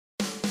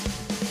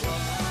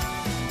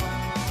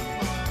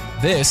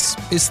This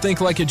is Think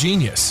Like a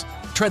Genius.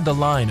 Tread the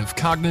line of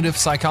cognitive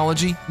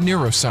psychology,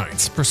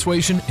 neuroscience,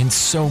 persuasion, and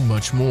so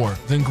much more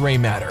than gray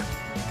matter.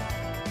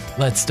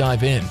 Let's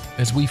dive in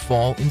as we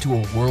fall into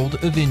a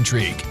world of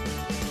intrigue.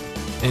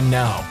 And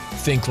now,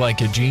 Think Like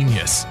a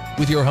Genius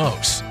with your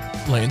host,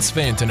 Lance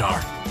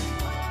Vantenaar.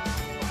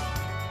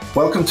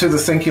 Welcome to the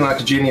Thinking Like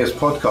a Genius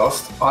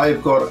podcast.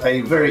 I've got a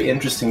very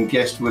interesting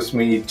guest with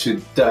me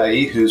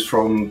today who's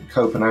from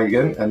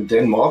Copenhagen and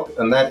Denmark,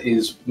 and that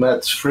is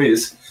Mads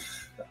Friis.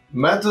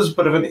 Mads is a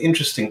bit of an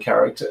interesting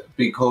character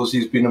because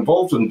he's been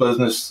involved in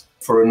business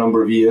for a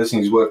number of years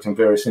and he's worked in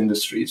various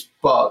industries,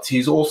 but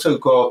he's also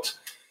got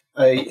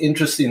an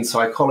interest in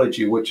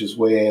psychology, which is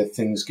where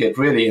things get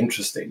really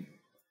interesting.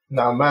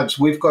 Now, Mads,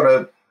 we've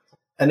got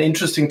an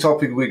interesting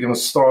topic we're going to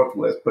start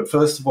with, but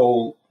first of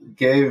all,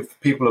 give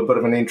people a bit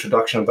of an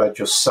introduction about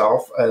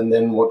yourself, and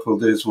then what we'll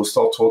do is we'll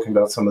start talking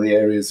about some of the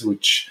areas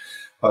which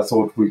I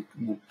thought we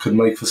could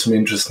make for some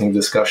interesting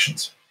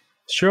discussions.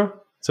 Sure.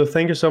 So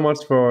thank you so much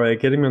for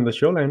getting me on the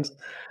show, Lance.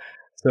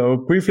 So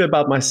briefly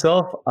about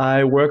myself,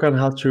 I work on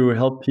how to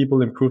help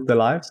people improve their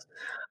lives.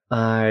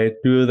 I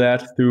do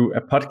that through a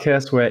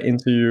podcast where I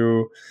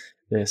interview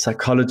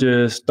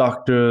psychologists,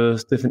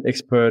 doctors, different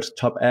experts,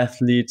 top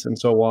athletes, and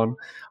so on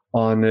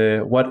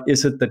what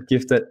is it that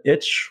gives that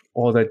edge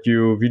or that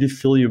you really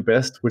feel your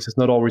best, which is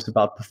not always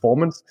about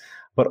performance,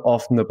 but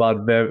often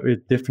about very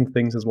different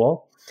things as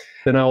well.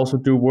 Then I also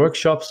do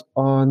workshops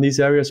on these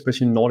areas,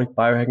 especially Nordic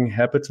biohacking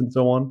habits and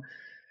so on.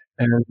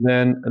 And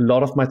then a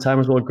lot of my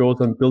time as well goes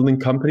on building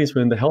companies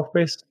within the health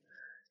space.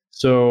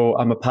 So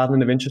I'm a partner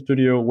in a venture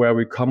studio where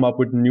we come up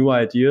with new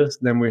ideas.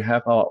 Then we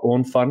have our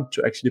own fund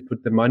to actually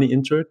put the money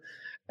into it.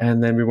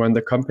 And then we run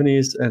the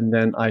companies, and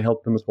then I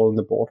help them as well on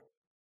the board.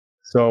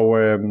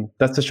 So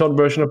that's the short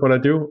version of what I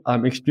do.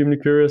 I'm extremely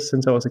curious.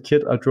 Since I was a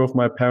kid, I drove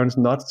my parents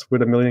nuts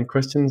with a million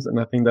questions. And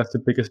I think that's the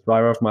biggest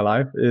driver of my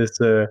life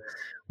is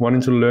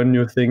wanting to learn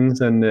new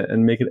things and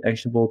make it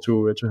actionable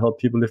to help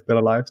people live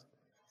better lives.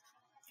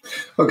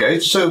 Okay,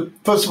 so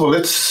first of all,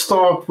 let's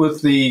start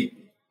with the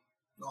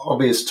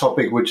obvious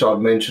topic which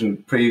I've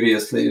mentioned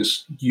previously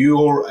is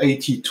your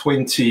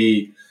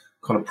 80-20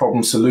 kind of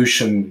problem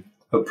solution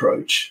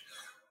approach.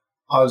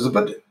 I was a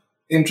bit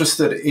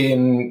interested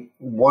in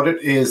what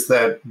it is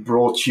that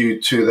brought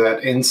you to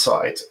that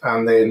insight,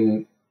 and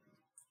then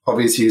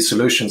obviously the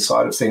solution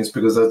side of things,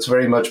 because that's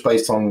very much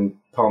based on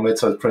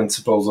Palmetto's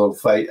principles of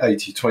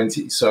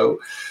 80-20. So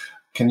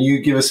can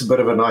you give us a bit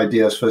of an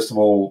idea, first of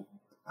all,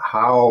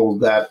 how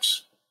that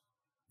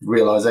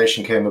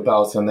realization came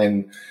about, and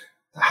then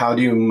how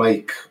do you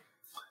make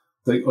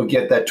or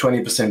get that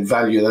 20%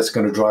 value that's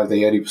going to drive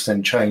the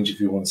 80% change, if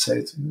you want to say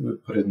it,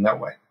 put it in that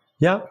way?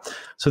 Yeah.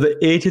 So the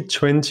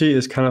 80-20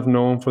 is kind of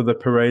known for the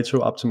Pareto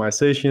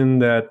optimization,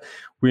 that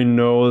we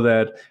know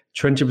that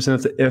 20%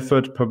 of the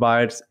effort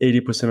provides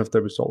 80% of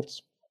the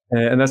results.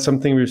 And that's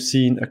something we've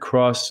seen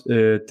across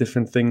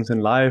different things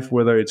in life,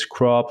 whether it's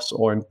crops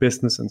or in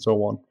business and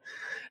so on.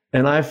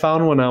 And I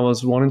found when I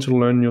was wanting to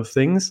learn new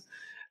things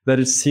that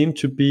it seemed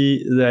to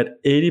be that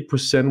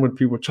 80% what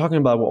people were talking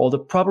about were all the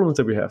problems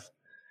that we have.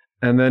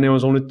 And then it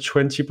was only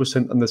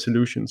 20% on the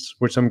solutions,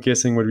 which I'm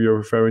guessing what you're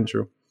referring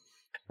to.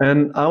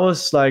 And I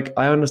was like,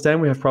 I understand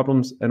we have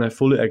problems and I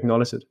fully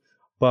acknowledge it.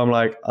 But I'm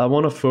like, I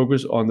want to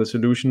focus on the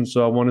solution.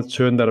 So I want to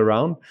turn that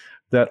around,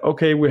 that,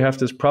 okay, we have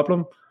this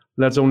problem.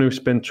 Let's only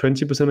spend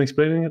 20%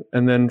 explaining it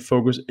and then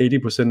focus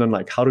 80% on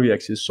like, how do we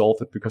actually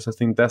solve it? Because I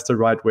think that's the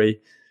right way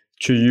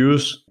to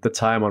use the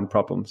time on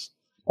problems.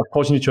 Of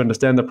course, you need to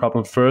understand the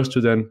problem first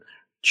to then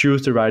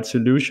choose the right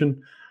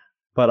solution.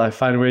 But I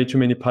find way too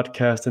many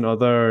podcasts and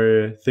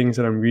other things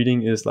that I'm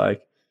reading is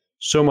like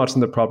so much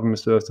in the problem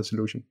instead of the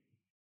solution.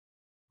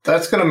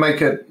 That's going to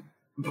make it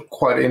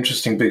quite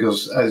interesting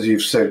because, as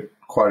you've said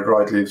quite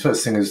rightly, the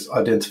first thing is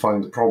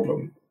identifying the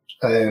problem.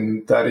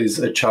 And that is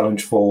a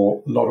challenge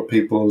for a lot of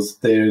people.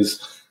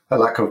 There's a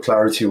lack of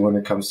clarity when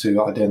it comes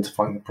to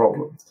identifying the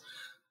problem.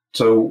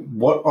 So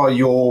what are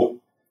your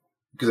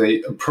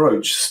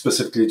approach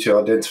specifically to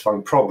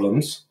identifying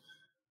problems?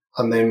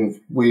 And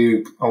then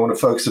I want to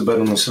focus a bit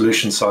on the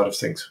solution side of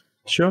things.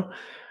 Sure.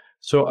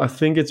 So I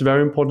think it's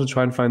very important to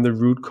try and find the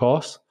root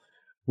cause,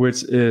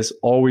 which is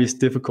always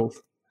difficult.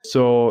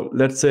 So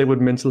let's say with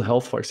mental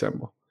health, for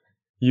example,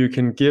 you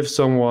can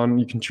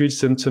treat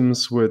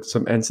symptoms with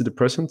some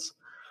antidepressants,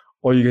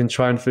 or you can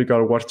try and figure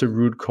out what's the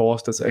root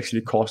cause that's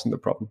actually causing the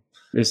problem.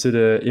 Is it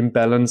an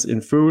imbalance in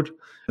food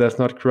that's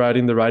not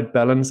creating the right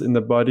balance in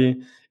the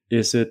body?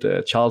 Is it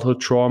a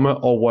childhood trauma,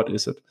 or what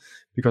is it?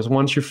 Because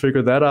once you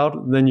figure that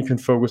out, then you can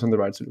focus on the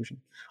right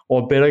solution.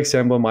 Or a better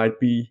example might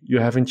be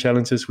you're having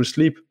challenges with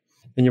sleep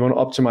and you want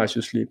to optimize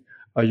your sleep.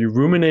 Are you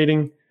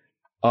ruminating?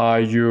 Are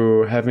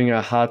you having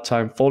a hard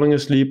time falling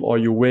asleep, or are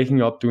you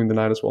waking up during the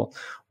night as well?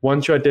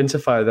 Once you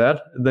identify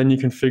that, then you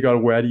can figure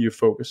out where do you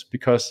focus,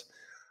 because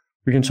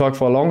we can talk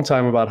for a long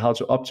time about how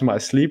to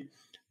optimize sleep,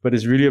 but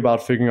it's really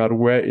about figuring out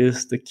where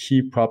is the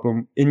key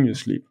problem in your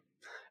sleep.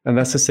 And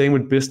that's the same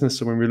with business.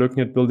 So when we're looking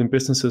at building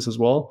businesses as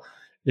well,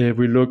 if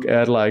we look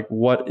at like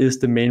what is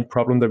the main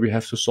problem that we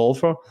have to solve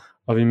for,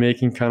 Are we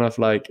making kind of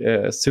like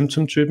a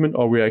symptom treatment,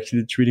 or we're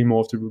actually treating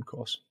more of the root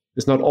cause?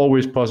 It's not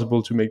always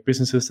possible to make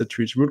businesses that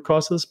treat root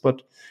causes,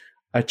 but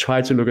I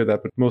try to look at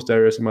that with most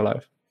areas in my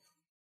life.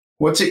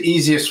 What's the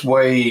easiest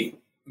way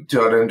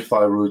to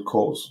identify root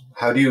cause?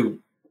 How do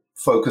you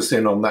focus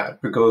in on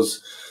that?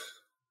 Because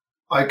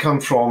I come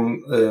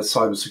from a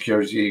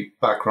cybersecurity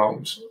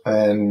background,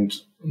 and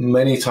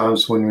many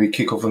times when we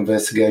kick off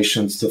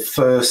investigations, the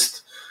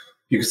first,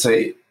 you could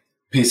say,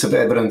 piece of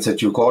evidence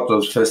that you got,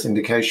 those first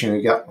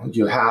indication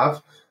you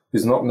have,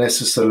 is not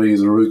necessarily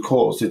the root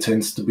cause. It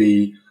tends to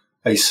be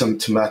a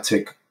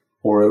symptomatic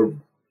or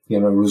a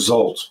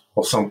result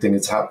of something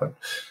that's happened.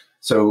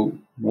 So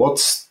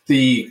what's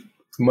the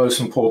most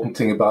important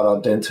thing about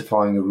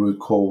identifying a root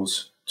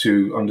cause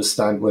to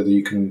understand whether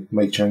you can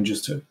make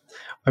changes to it?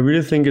 I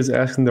really think it's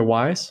asking the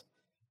whys.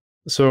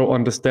 So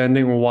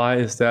understanding why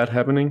is that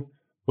happening.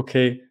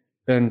 Okay,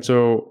 and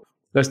so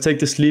let's take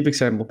the sleep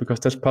example, because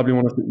that's probably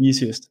one of the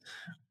easiest.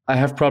 I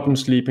have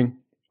problems sleeping.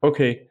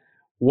 Okay,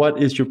 what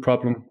is your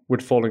problem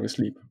with falling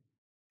asleep?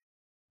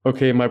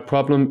 Okay, my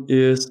problem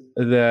is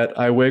that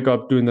I wake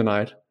up during the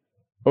night.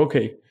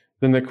 Okay,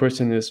 then the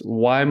question is,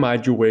 why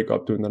might you wake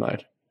up during the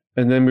night?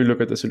 And then we look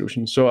at the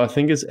solution. So I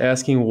think it's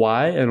asking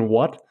why and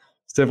what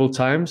several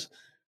times,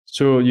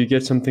 so you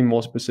get something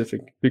more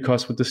specific.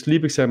 Because with the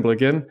sleep example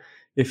again,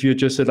 if you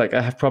just said like,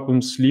 I have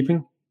problems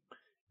sleeping,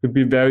 it would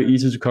be very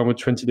easy to come with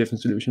 20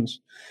 different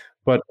solutions.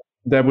 But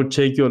that would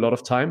take you a lot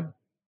of time.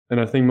 And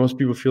I think most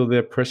people feel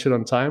they're pressured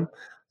on time.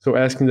 So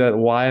asking that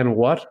why and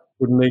what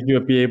would make you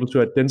be able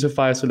to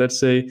identify. So let's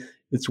say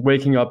it's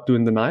waking up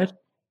during the night.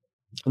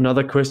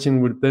 Another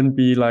question would then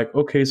be like,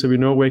 okay, so we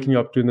know waking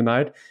up during the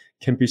night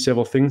can be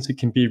several things. It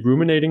can be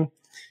ruminating.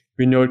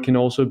 We know it can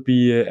also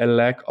be a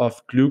lack of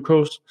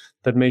glucose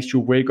that makes you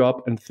wake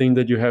up and think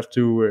that you have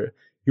to,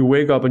 you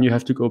wake up and you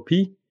have to go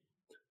pee,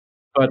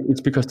 but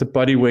it's because the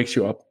body wakes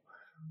you up.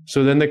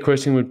 So then the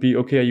question would be,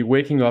 okay, are you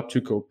waking up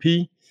to go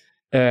pee?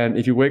 And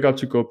if you wake up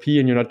to go pee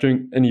and you're not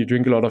doing, and you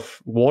drink a lot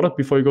of water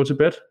before you go to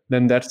bed,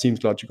 then that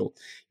seems logical.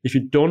 If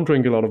you don't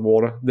drink a lot of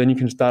water, then you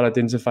can start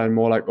identifying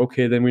more like,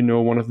 okay, then we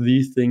know one of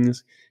these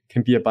things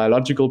can be a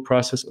biological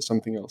process or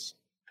something else.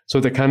 So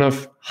the kind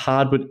of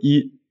hard but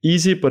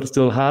easy but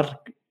still hard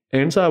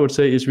answer, I would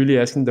say, is really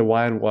asking the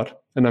why and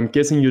what. And I'm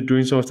guessing you're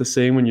doing some of the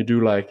same when you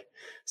do like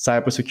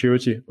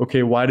cybersecurity.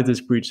 Okay, why did this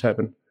breach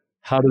happen?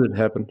 How did it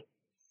happen?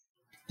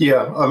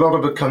 Yeah, a lot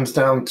of it comes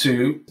down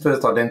to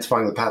first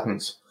identifying the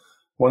patterns.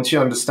 Once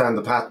you understand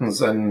the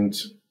patterns, and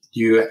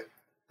you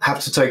have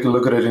to take a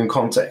look at it in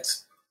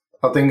context.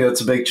 I think that's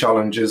a big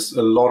challenge, is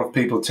a lot of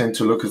people tend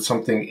to look at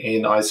something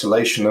in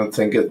isolation and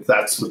think that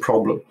that's the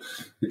problem.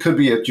 It could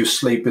be that your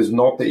sleep is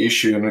not the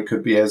issue, and it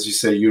could be, as you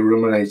say, you're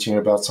ruminating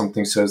about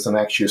something, so it's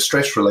actually a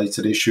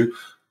stress-related issue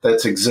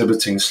that's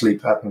exhibiting a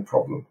sleep pattern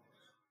problem.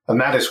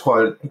 And that is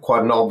quite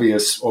an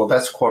obvious, or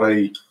that's quite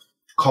a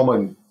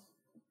common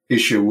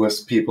issue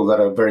with people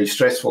that are very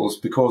stressful, is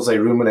because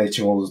they're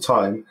ruminating all the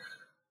time,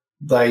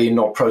 they're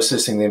not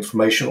processing the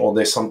information, or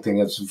there's something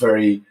that's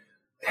very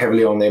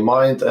heavily on their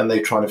mind and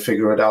they're trying to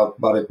figure it out,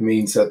 but it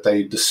means that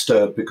they're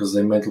disturbed because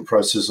their mental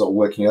processes are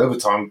working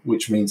overtime,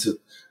 which means it's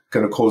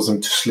going to cause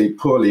them to sleep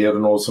poorly. It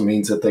also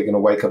means that they're going to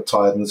wake up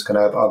tired, and it's going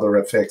to have other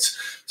effects.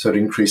 So it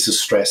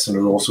increases stress, and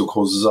it also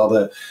causes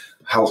other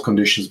health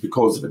conditions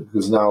because of it,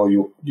 because now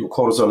your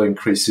cortisol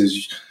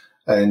increases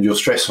and your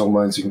stress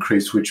hormones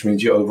increase, which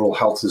means your overall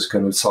health is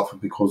going to suffer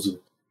because of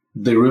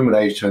the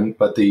rumination,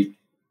 but the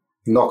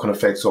knock-on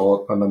effects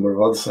or a number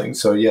of other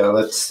things. So yeah,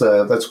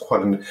 that's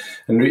quite an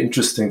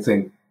interesting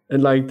thing.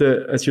 And like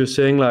as you're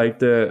saying, like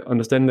the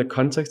understanding the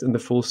context and the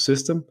full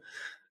system.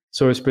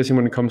 So especially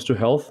when it comes to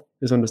health,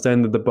 is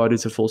understanding that the body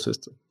is a full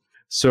system.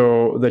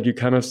 So that you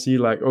kind of see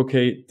like,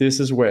 okay, this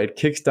is where it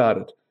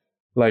kickstarted,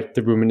 like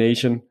the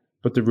rumination,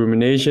 but the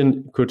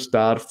rumination could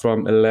start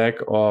from a lack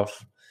of,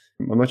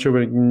 I'm not sure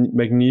about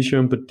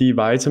magnesium, but D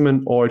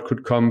vitamin, or it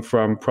could come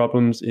from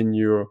problems in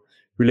your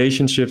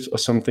relationships or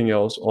something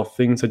else, or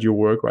things at your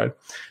work, right?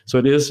 So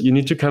you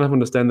need to kind of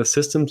understand the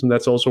systems, and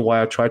that's also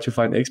why I try to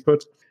find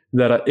experts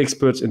that are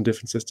experts in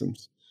different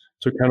systems.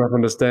 So kind of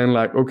understand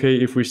like, okay,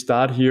 if we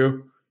start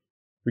here,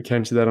 we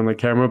can't see that on the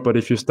camera, but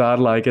if you start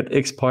like at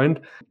X point,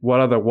 what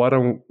are the what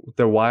and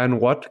the why and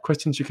what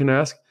questions you can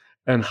ask,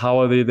 and how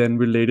are they then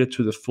related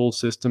to the full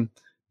system?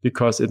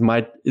 Because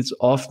it's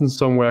often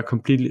somewhere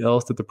completely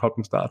else that the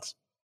problem starts.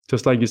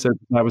 Just like you said,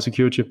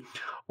 cybersecurity,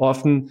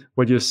 often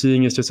what you're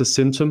seeing is just a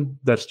symptom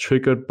that's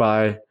triggered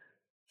by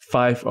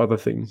 5 other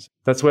things.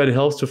 That's where it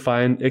helps to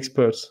find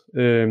experts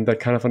that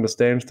kind of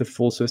understands the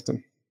full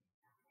system.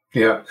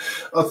 Yeah,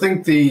 I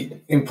think the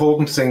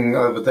important thing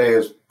over there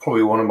is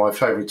probably one of my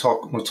favorite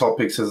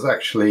topics is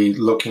actually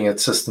looking at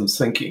systems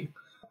thinking.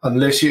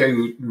 Unless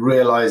you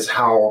realize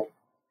how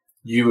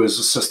you as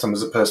a system,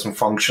 as a person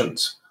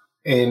functions,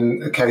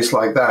 in a case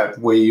like that,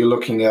 where you're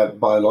looking at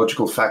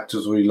biological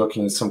factors, or you're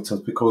looking at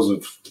symptoms because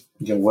of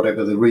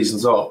whatever the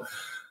reasons are,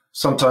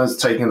 sometimes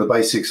taking the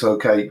basics,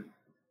 okay,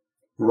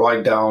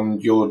 write down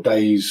your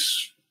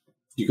days,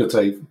 you could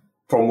say,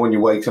 from when you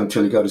wake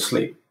until you go to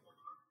sleep,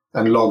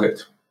 and log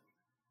it.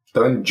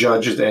 Don't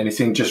judge it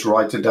anything, just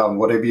write it down,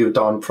 whatever you've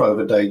done for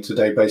over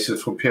day-to-day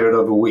basis for a period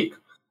of a week.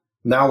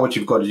 Now what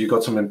you've got is you've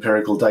got some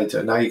empirical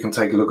data. Now you can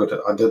take a look at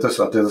it. I did this,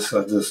 I did this,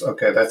 I did this.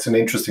 Okay, that's an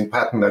interesting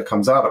pattern that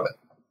comes out of it.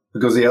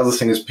 Because the other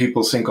thing is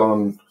people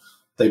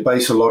they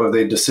base a lot of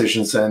their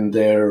decisions and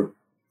their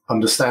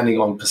understanding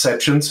on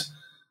perceptions.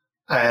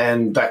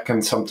 And that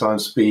can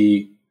sometimes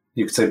be,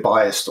 you could say,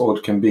 biased, or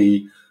it can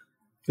be...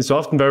 It's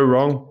often very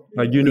wrong.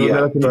 Like, you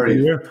know,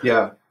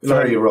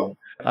 very wrong.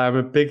 I'm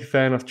a big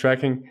fan of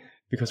tracking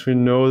because we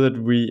know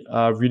that we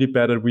are really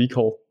bad at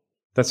recall.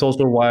 That's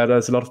also why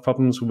there's a lot of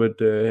problems with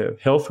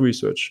health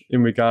research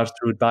in regards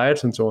to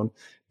diets and so on,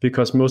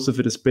 because most of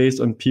it is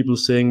based on people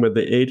saying what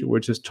they ate,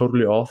 which is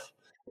totally off.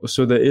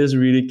 So there is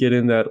really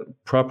getting that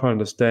proper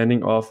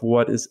understanding of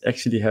what is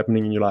actually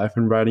happening in your life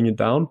and writing it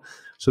down.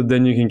 So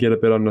then you can get a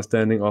better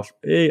understanding of,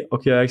 hey,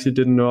 okay, I actually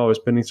didn't know I was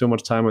spending so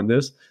much time on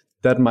this.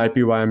 That might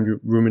be why I'm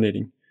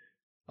ruminating.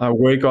 I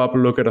wake up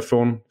and look at a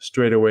phone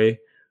straight away.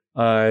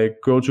 I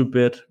go to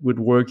bed with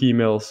work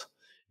emails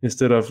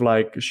instead of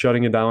like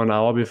shutting it down an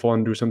hour before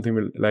and do something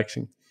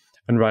relaxing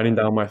and writing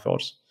down my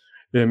thoughts.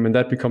 And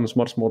that becomes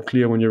much more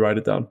clear when you write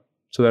it down.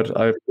 So that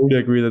I fully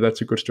agree that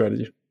that's a good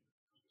strategy.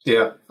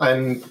 Yeah,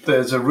 and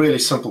there's a really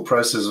simple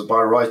process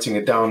by writing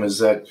it down is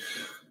that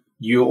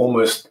you're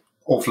almost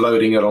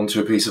offloading it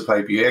onto a piece of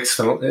paper. You're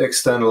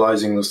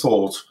externalizing the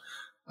thought,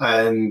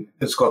 and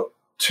it's got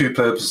two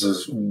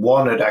purposes.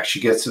 One, it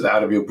actually gets it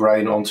out of your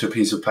brain onto a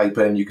piece of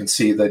paper, and you can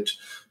see that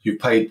you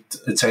paid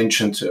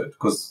attention to it.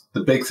 Because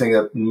the big thing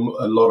that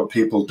a lot of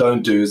people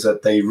don't do is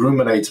that they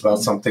ruminate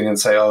about something and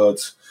say, oh,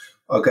 it's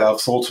okay, I've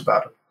thought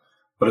about it.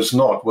 But it's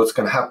not. What's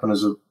going to happen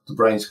is the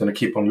brain's going to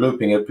keep on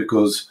looping it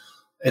because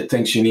it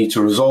thinks you need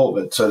to resolve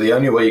it. So the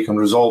only way you can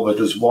resolve it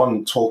is,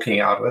 one,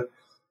 talking out of it.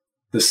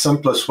 The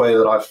simplest way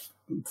that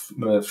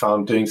I've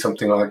found doing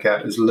something like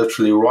that is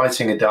literally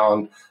writing it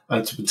down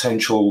into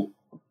potential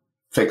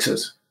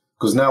fixes.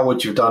 Because now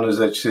what you've done is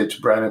that you said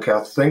to brain, okay,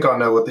 I think I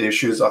know what the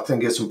issue is. I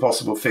think there's some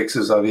possible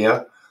fixes over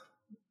here.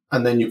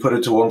 And then you put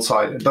it to one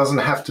side. It doesn't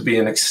have to be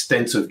an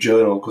extensive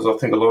journal, because I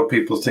think a lot of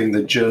people think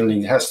that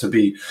journaling has to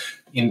be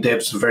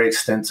in-depth, very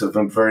extensive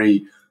and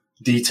very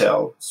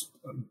detailed.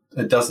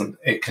 It doesn't.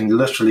 It can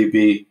literally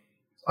be,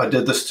 I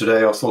did this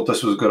today, I thought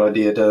this was a good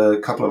idea, did a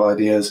couple of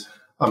ideas,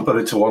 and put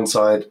it to one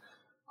side.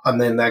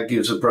 And then that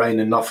gives the brain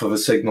enough of a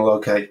signal,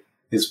 okay,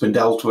 it's been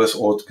dealt with,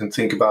 or it can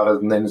think about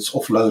it, and then it's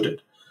offloaded.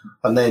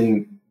 And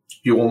then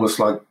you're almost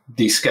like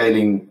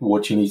descaling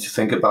what you need to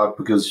think about,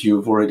 because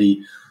you've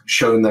already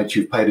shown that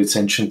you've paid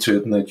attention to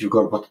it and that you've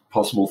got a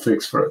possible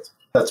fix for it.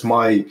 That's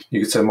you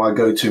could say, my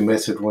go-to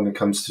method when it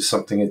comes to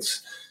something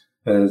it's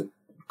kind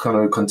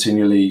of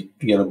continually,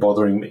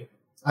 bothering me.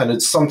 And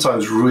it's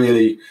sometimes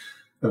really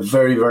a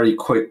very, very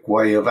quick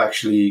way of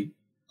actually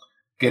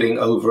getting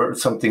over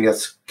something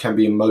that can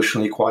be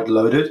emotionally quite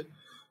loaded.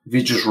 If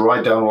you just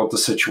write down what the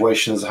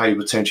situation is, how you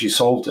potentially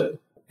solved it,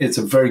 it's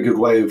a very good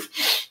way of,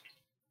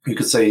 you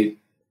could say,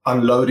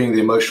 unloading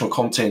the emotional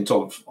content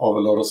of a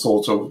lot of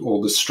thoughts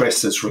or the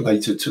stress that's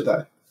related to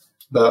that.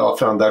 But I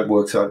found that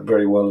works out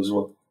very well as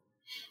well.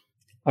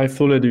 I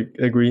fully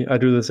agree. I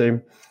do the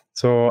same.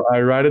 So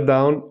I write it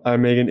down. I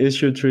make an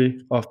issue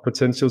tree of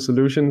potential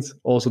solutions,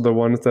 also the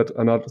ones that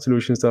are not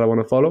solutions that I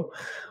want to follow.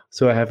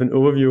 So I have an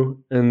overview,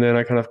 and then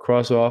I kind of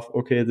cross off,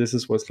 okay, this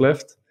is what's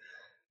left.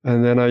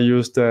 And then I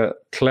use the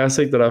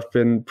classic that I've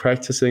been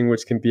practicing,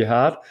 which can be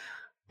hard.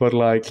 But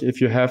like,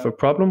 if you have a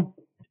problem,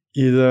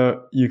 either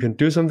you can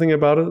do something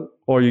about it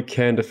or you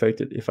can't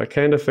affect it. If I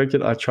can't affect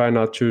it, I try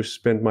not to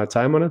spend my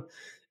time on it.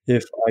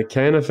 If I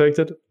can affect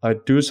it, I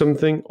do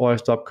something or I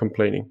stop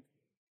complaining.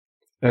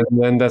 And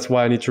then that's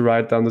why I need to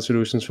write down the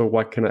solutions for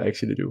what can I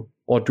actually do.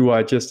 Or do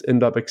I just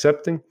end up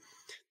accepting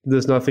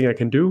there's nothing I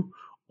can do,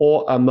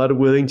 or I'm not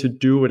willing to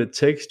do what it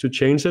takes to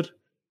change it,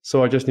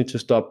 so I just need to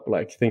stop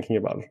thinking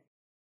about it.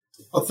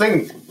 I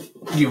think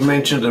you've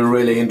mentioned a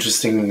really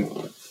interesting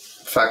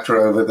factor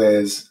over there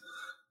is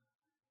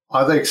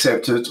either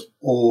accept it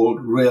or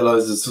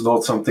realize it's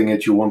not something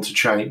that you want to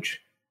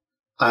change.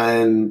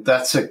 And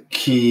that's a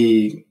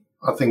key,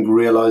 I think,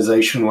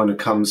 realization when it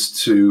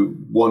comes to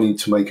wanting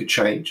to make a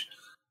change.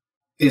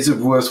 Is it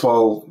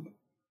worthwhile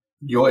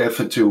your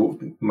effort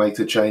to make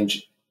the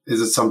change?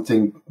 Is it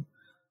something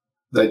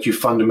that you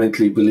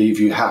fundamentally believe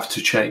you have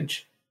to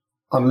change?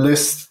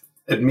 Unless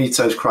it meets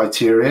those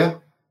criteria,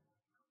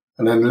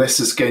 and unless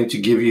it's going to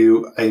give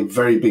you a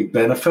very big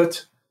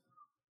benefit,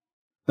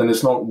 then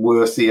it's not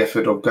worth the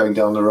effort of going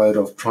down the road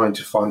of trying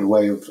to find a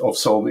way of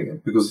solving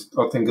it. Because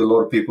I think a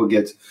lot of people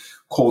get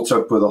caught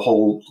up with the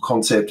whole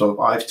concept of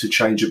I have to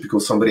change it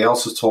because somebody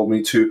else has told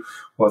me to,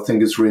 or I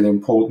think it's really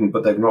important,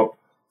 but they've not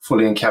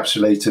fully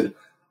encapsulated.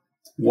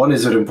 One,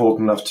 is it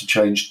important enough to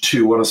change?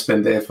 Two, want to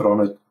spend the effort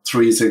on it?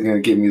 Three, is it going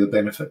to give me the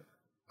benefit?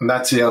 And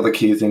that's the other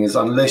key thing, is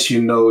unless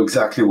you know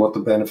exactly what the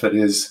benefit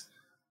is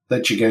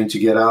that you're going to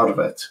get out of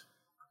it,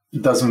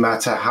 it doesn't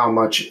matter how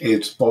much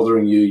it's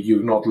bothering you,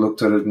 you've not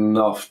looked at it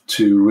enough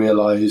to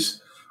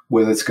realize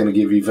whether it's going to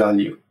give you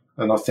value.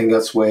 And I think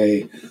that's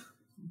where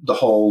the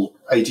whole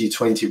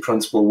 80-20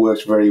 principle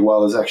works very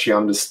well is actually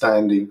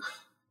understanding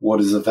what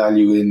is the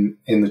value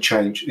in the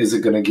change. Is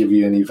it going to give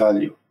you any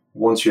value?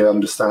 Once you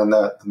understand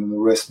that, then the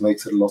rest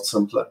makes it a lot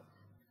simpler.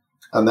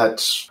 And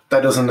that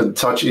doesn't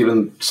touch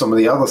even some of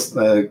the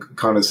other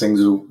kind of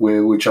things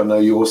which I know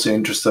you're also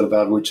interested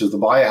about, which is the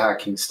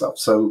biohacking stuff.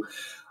 So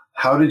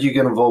how did you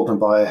get involved in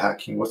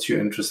biohacking? What's your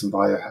interest in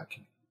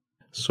biohacking?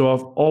 So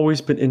I've always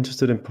been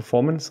interested in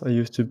performance. I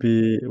used to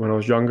be, when I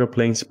was younger,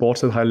 playing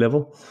sports at high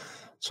level.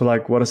 So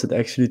like, what does it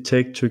actually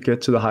take to get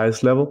to the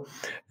highest level?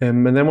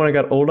 And then when I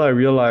got older, I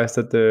realized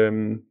that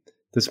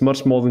there's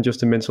much more than just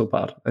the mental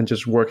part and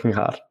just working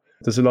hard.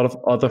 There's a lot of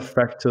other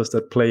factors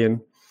that play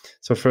in.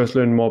 So first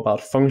learned more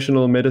about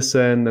functional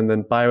medicine and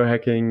then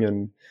biohacking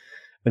and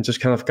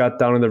just kind of got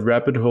down in the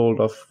rabbit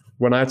hole of,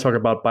 when I talk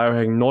about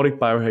biohacking, Nordic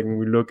biohacking,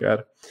 we look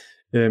at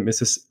it's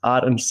this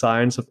art and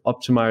science of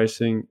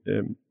optimizing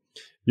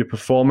your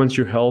performance,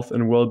 your health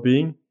and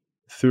well-being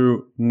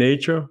through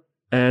nature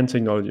and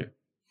technology.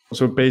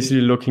 So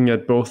basically looking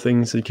at both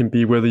things, it can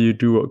be whether you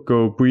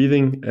go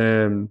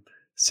breathing,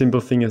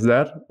 simple thing as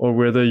that, or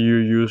whether you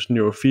use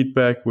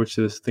neurofeedback, which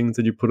is things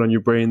that you put on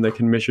your brain that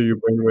can measure your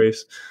brain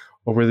waves,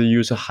 or whether you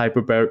use a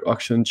hyperbaric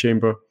oxygen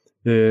chamber,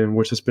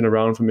 which has been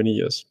around for many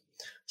years.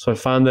 So I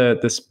found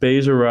that the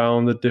space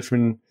around the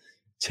different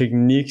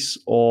techniques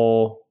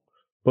or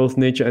both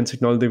nature and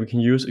technology we can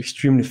use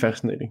extremely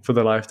fascinating for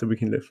the life that we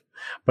can live.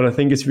 But I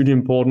think it's really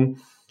important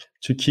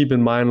to keep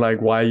in mind,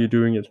 like, why are you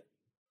doing it?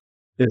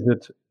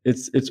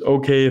 It's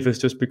okay if it's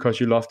just because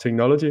you love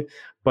technology,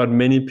 but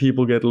many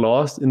people get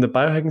lost in the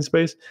biohacking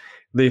space.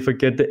 They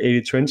forget the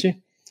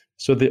 80-20.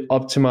 So they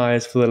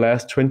optimize for the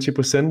last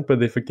 20%, but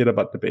they forget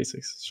about the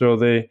basics. So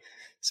they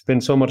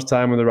spend so much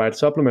time on the right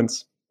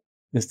supplements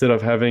instead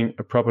of having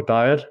a proper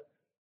diet,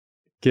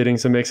 getting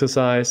some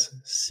exercise,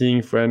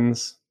 seeing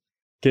friends,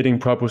 getting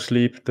proper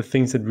sleep, the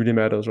things that really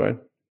matters, right?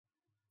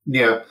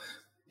 Yeah.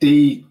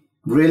 The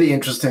really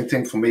interesting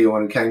thing for me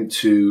when it came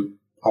to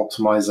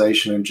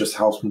optimization and just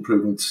health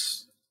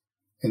improvements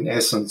in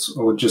essence,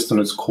 or just in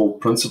its core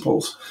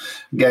principles,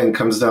 again,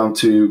 comes down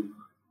to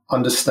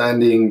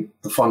understanding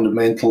the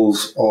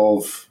fundamentals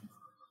of,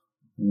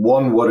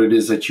 one, what it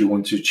is that you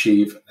want to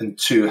achieve, and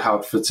two, how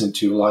it fits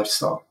into your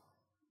lifestyle.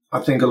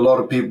 I think a lot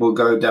of people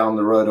go down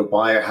the road of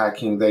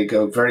biohacking. They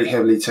go very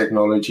heavily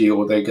technology,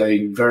 or they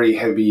go very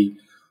heavy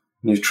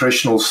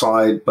nutritional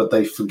side, but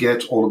they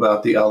forget all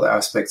about the other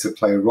aspects that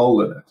play a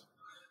role in it.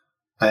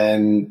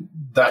 And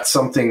that's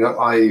something that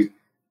I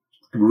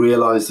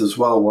realized as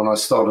well when I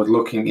started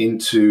looking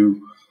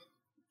into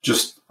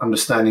just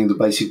understanding the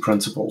basic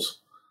principles,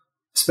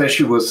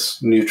 especially with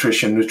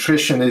nutrition.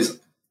 Nutrition is,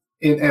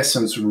 in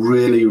essence,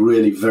 really,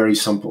 really very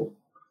simple.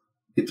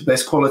 It's the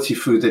best quality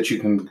food that you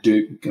can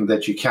do,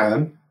 that you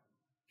can.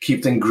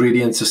 Keep the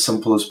ingredients as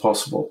simple as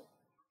possible.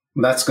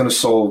 And that's going to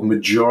solve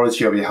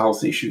majority of your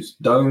health issues.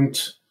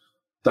 Don't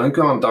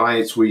go on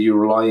diets where you're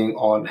relying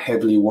on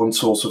heavily one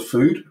source of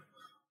food,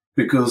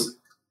 because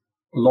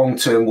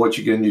long-term, what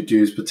you're going to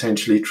do is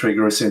potentially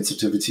trigger a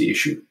sensitivity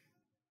issue.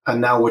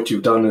 And now what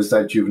you've done is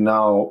that you've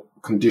now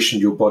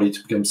conditioned your body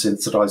to become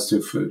sensitized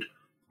to food.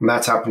 And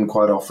that's happened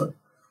quite often.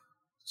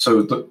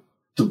 So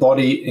the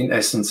body, in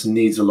essence,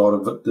 needs a lot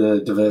of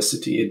the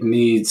diversity. It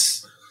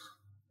needs,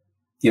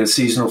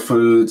 seasonal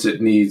foods.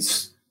 It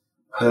needs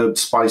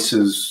herbs,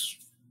 spices,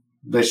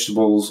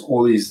 vegetables,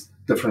 all these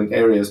different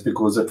areas,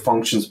 because it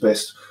functions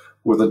best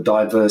with a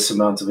diverse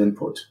amount of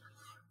input.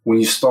 When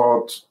you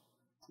start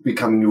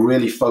becoming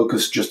really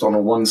focused just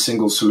on one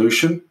single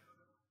solution,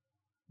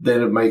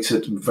 then it makes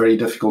it very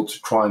difficult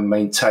to try and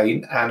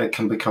maintain, and it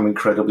can become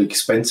incredibly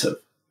expensive.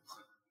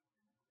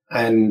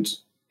 And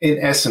in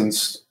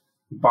essence,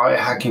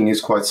 biohacking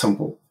is quite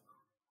simple.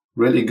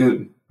 Really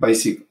good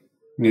basic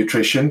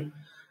nutrition,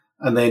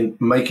 and then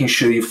making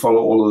sure you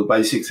follow all of the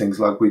basic things,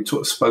 like we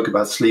spoke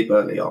about sleep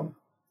early on.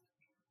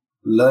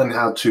 Learn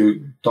how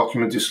to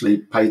document your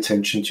sleep, pay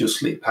attention to your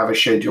sleep, have a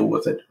schedule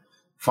with it,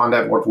 find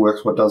out what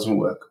works, what doesn't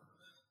work.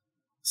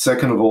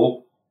 Second of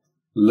all,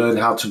 learn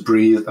how to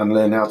breathe and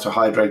learn how to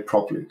hydrate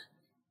properly.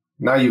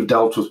 Now you've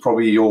dealt with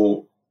probably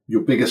your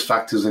biggest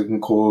factors that can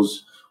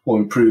cause or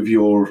improve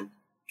your,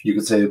 you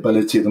could say,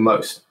 ability the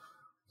most.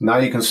 Now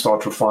you can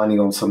start refining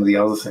on some of the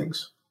other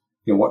things.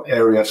 What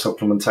area of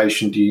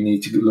supplementation do you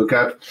need to look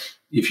at?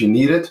 If you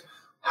need it,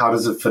 how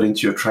does it fit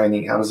into your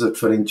training? How does it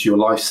fit into your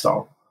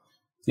lifestyle?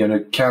 Can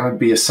it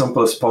be as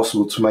simple as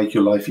possible to make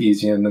your life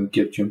easier and then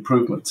give you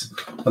improvements?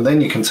 And then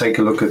you can take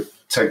a look at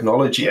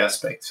technology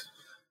aspects.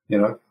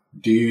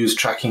 Do you use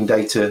tracking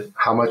data?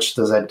 How much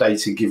does that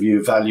data give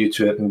you value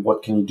to it, and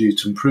what can you do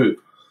to improve?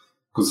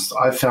 Because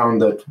I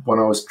found that when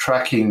I was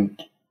tracking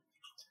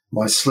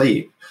my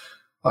sleep,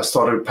 I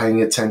started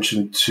paying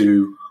attention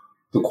to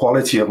the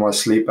quality of my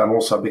sleep, and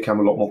also I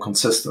became a lot more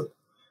consistent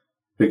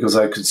because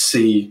I could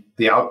see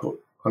the output.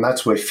 And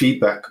that's where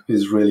feedback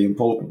is really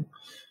important.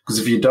 Because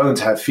if you don't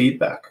have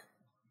feedback,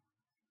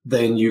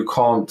 then you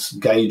can't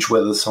gauge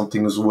whether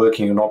something is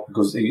working or not,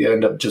 because you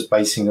end up just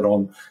basing it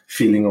on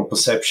feeling or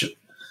perception.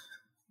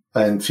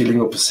 And feeling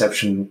or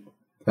perception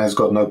has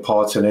got no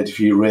part in it if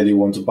you really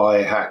want to buy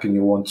a hack and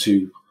you want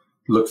to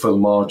look for the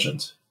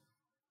margins?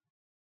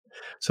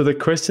 So the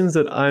questions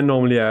that I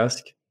normally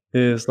ask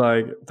is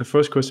like the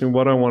first question,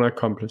 what I want to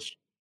accomplish.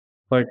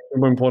 Like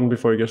more important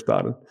before you get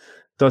started.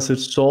 Does it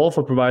solve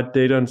or provide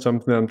data on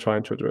something that I'm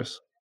trying to address?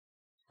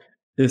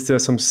 Is there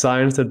some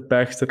science that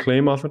backs the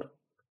claim of it?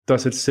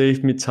 Does it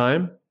save me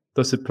time?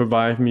 Does it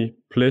provide me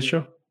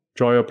pleasure,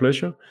 joy or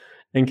pleasure?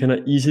 And can I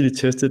easily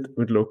test it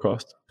with low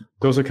cost?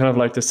 Those are kind of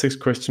like the 6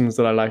 questions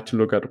that I like to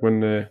look at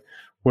when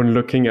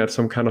looking at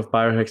some kind of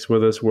biohacks,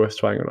 whether it's worth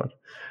trying or not.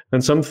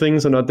 And some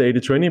things are not the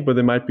 80-20, but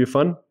they might be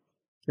fun.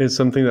 It's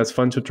something that's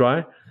fun to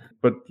try,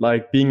 but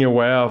like being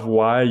aware of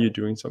why you're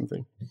doing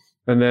something.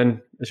 And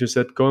then, as you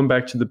said, going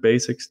back to the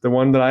basics, the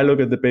one that I look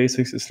at the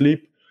basics is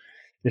sleep,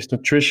 is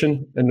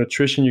nutrition. And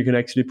nutrition, you can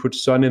actually put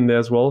sun in there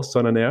as well,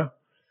 sun and air.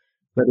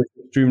 That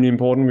is extremely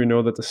important. We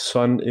know that the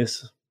sun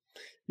is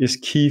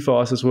key for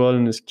us as well,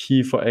 and is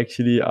key for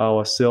actually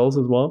our cells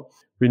as well.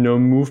 We know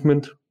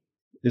movement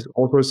is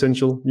also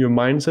essential, your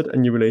mindset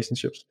and your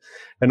relationships.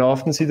 And I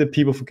often see that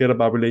people forget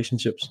about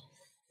relationships.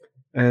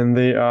 And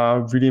they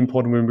are really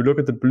important. When we look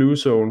at the blue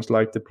zones,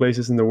 like the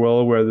places in the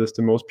world where there's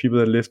the most people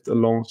that lived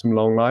some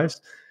long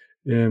lives,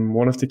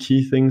 one of the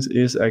key things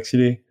is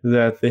actually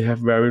that they have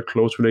very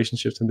close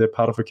relationships and they're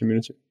part of a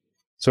community.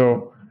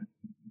 So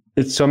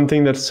it's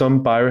something that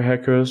some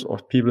biohackers or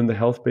people in the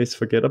health space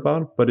forget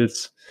about, but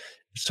it's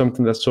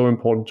something that's so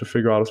important to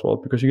figure out as well,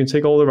 because you can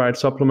take all the right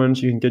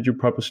supplements, you can get your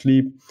proper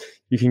sleep,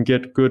 you can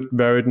get good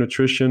varied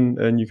nutrition,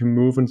 and you can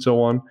move and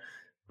so on.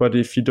 But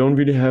if you don't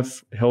really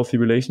have healthy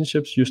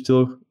relationships, you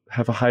still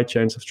have a high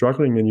chance of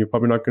struggling, and you're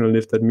probably not going to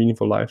live that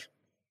meaningful life.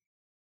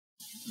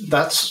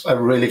 That's a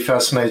really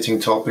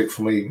fascinating topic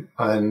for me.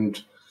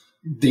 And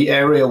the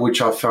area which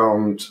I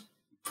found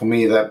for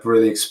me that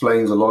really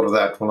explains a lot of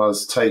that when I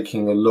was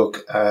taking a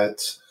look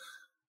at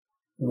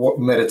what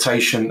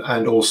meditation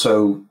and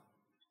also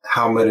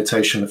how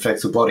meditation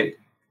affects the body.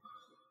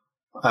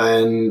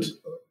 And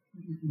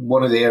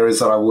one of the areas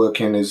that I work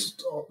in is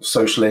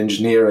social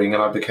engineering,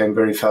 and I became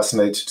very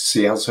fascinated to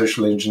see how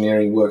social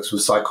engineering works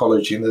with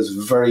psychology. And there's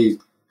a very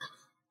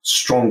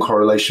strong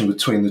correlation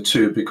between the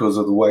two because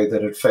of the way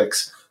that it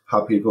affects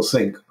how people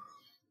think.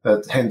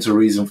 Hence the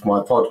reason for my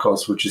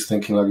podcast, which is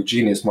Thinking Like a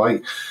Genius.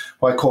 My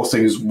core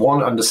thing is,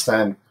 one,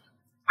 understand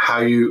how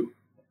you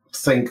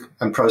think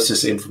and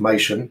process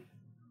information.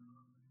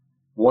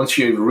 Once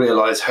you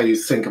realize how you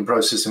think and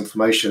process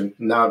information,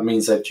 now it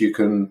means that you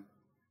can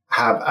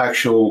have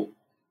actual,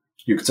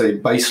 you could say,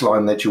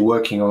 baseline that you're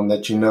working on,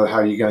 that you know how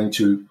you're going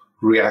to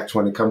react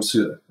when it comes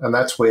to it. And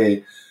that's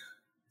where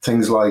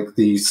things like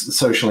the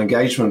social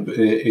engagement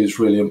is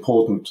really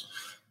important,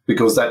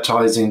 because that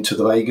ties into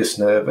the vagus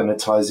nerve and it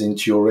ties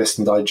into your rest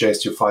and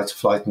digest, your fight or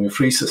flight and your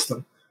free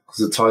system,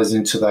 because it ties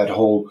into that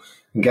whole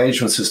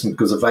engagement system,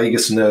 because the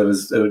vagus nerve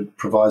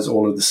provides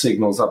all of the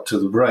signals up to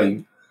the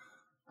brain.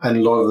 And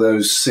a lot of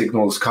those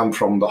signals come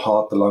from the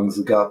heart, the lungs,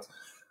 the gut,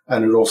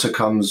 and it also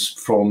comes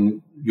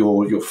from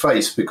your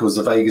face, because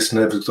the vagus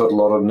nerve has got a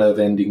lot of nerve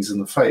endings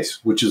in the face,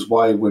 which is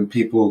why when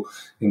people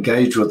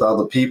engage with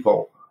other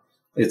people,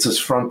 it's this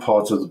front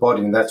part of the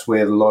body, and that's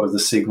where a lot of the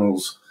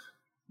signals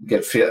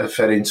get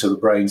fed into the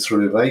brain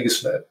through the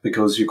vagus nerve,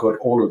 because you've got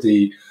all of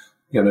the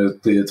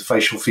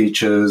facial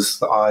features,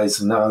 the eyes,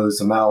 the nose,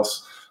 the mouth,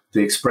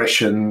 the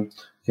expression,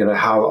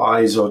 how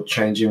eyes are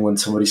changing when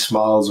somebody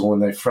smiles or when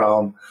they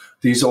frown.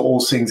 These are all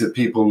things that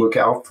people look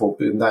out for,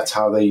 and that's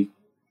how they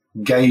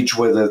gauge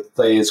whether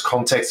there is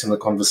context in the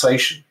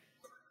conversation.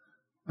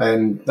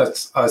 And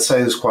I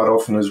say this quite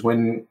often, is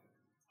when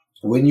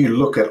you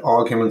look at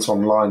arguments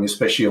online,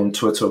 especially on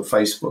Twitter or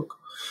Facebook,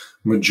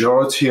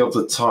 majority of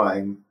the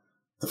time,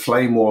 the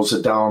flame wars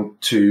are down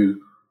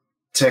to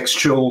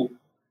textual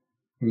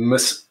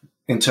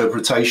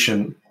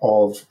misinterpretation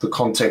of the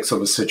context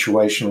of a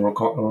situation or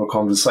a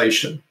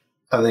conversation.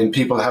 And then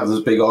people have this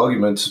big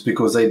argument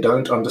because they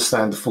don't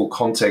understand the full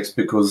context,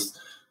 because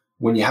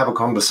when you have a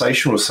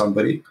conversation with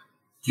somebody,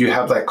 you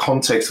have that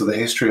context of the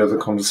history of the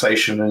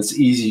conversation, and it's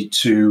easy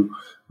to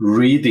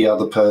read the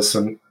other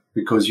person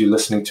because you're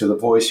listening to the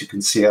voice. You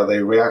can see how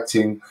they're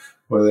reacting,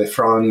 whether they're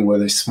frowning, whether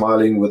they're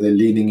smiling, whether they're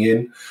leaning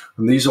in.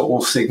 And these are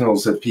all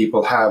signals that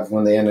people have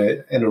when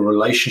they're in a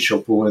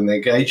relationship or when they're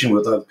engaging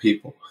with other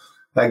people.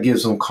 That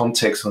gives them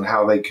context on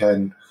how they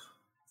can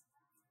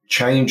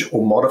change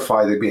or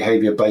modify their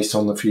behavior based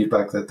on the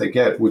feedback that they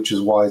get, which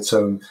is why it's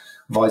so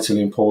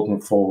vitally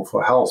important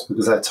for health,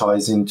 because that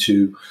ties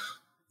into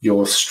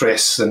your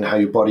stress and how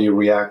your body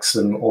reacts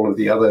and all of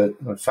the other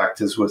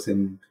factors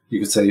within, you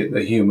could say, a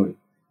human.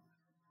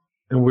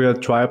 And we are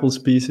tribal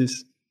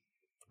species.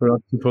 We're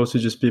not supposed to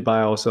just be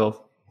by ourselves.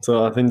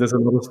 So I think there's a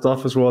lot of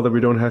stuff as well that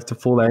we don't have the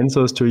full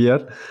answers to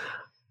yet,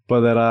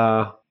 but that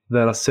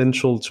are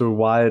central to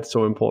why it's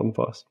so important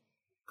for us.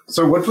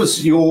 So what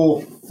was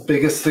your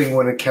biggest thing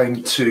when it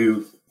came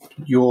to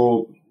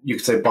your, you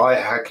could say,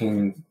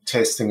 biohacking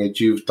testing that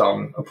you've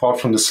done,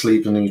 apart from the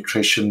sleep and the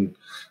nutrition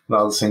and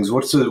other things?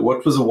 What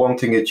was the one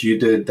thing that you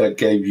did that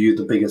gave you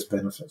the biggest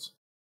benefits?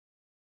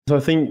 So I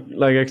think,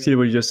 like actually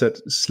what you just said,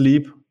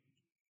 sleep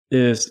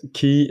is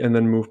key, and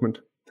then movement.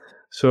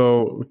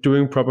 So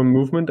doing proper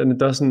movement, and it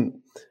doesn't,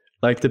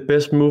 like, the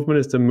best movement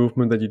is the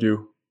movement that you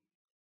do.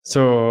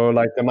 So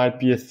like there might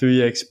be a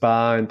 3x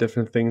bar and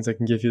different things that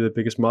can give you the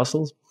biggest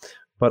muscles,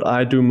 but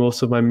I do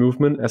most of my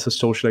movement as a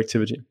social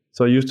activity.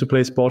 So I used to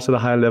play sports at a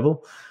high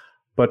level,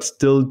 but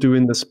still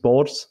doing the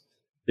sports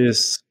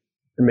it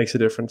makes a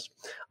difference.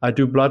 I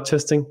do blood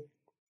testing,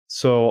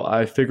 so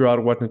I figure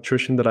out what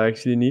nutrition that I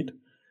actually need.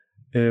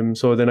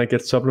 So then I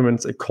get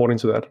supplements according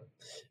to that,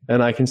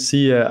 and I can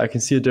see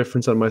a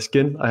difference on my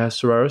skin. I have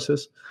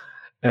psoriasis,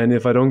 and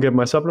if I don't get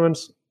my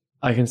supplements,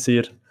 I can see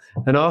it.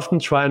 And I often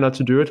try not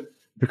to do it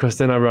because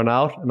then I run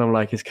out, and I'm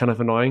like, it's kind of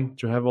annoying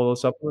to have all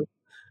those supplements.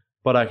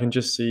 But I can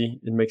just see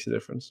it makes a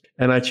difference.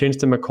 And I changed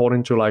them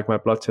according to like my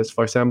blood test.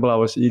 For example, I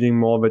was eating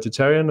more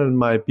vegetarian, and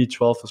my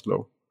B12 was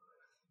low.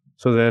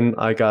 So then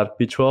I got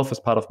B12 as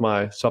part of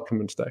my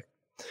supplement stack.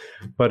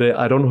 But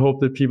I don't hope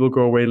that people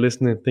go away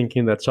listening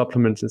thinking that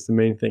supplements is the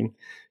main thing,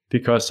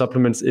 because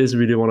supplements is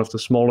really one of the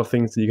smaller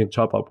things that you can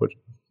top up with.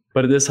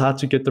 But it is hard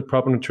to get the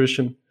proper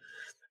nutrition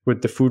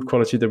with the food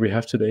quality that we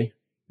have today.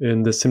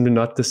 And there's simply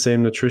not the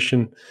same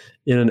nutrition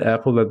in an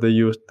apple that they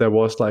used that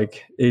was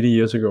like 80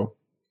 years ago.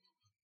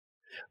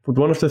 But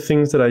one of the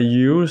things that I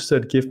use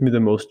that give me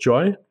the most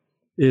joy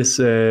is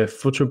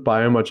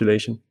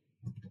photobiomodulation.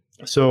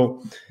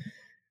 So,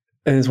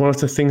 and it's one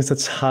of the things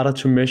that's harder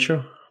to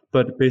measure,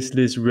 but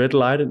basically it's red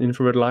light and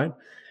infrared light.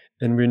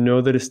 And we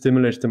know that it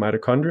stimulates the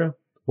mitochondria.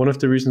 One of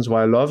the reasons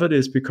why I love it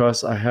is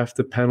because I have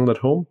the panel at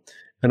home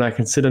and I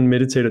can sit and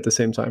meditate at the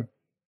same time.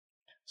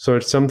 So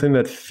it's something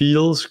that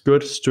feels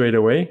good straight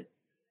away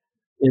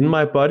in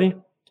my body.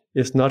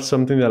 It's not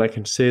something that I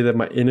can say that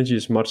my energy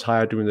is much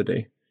higher during the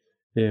day.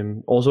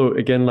 Also,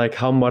 again, like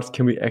how much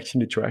can we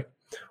actually track?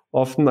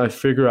 Often I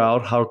figure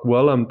out how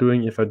well I'm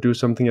doing if I do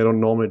something I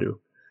don't normally do.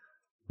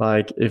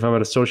 Like if I'm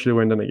at a social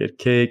event and I get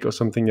cake or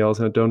something else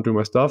and I don't do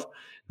my stuff,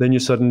 then you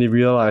suddenly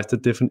realize the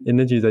different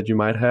energy that you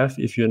might have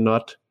if you're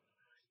not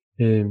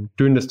doing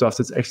the stuff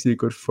that's actually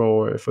good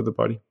for the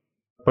body.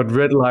 But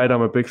red light,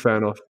 I'm a big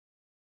fan of.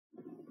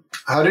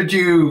 How did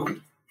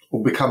you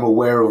become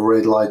aware of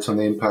red light and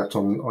the impact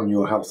on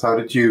your health? How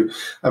did you,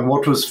 and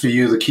what was for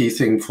you the key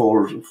thing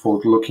for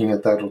looking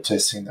at that or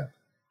testing that?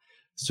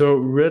 So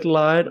red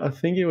light, I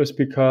think it was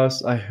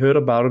because I heard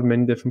about it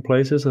many different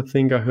places. I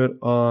think I heard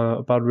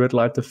about red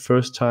light the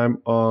first time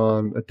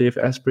on a Dave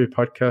Asprey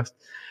podcast,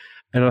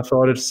 and I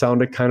thought it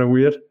sounded kind of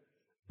weird.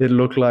 It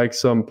looked like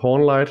some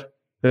porn light,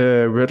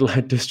 red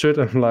light district.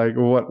 I'm like,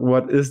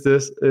 what is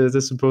this? Is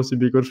this supposed to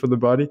be good for the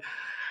body?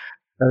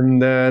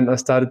 And then I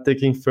started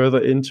digging further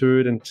into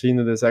it and seeing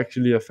that there's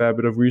actually a fair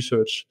bit of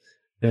research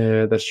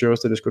that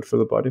shows that it's good for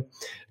the body.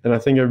 And I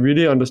think I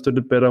really understood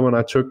it better when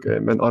I took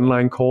an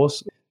online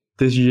course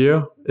this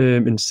year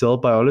in cell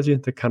biology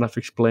that kind of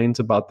explains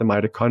about the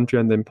mitochondria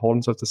and the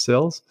importance of the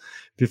cells.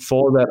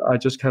 Before that, I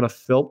just kind of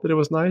felt that it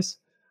was nice,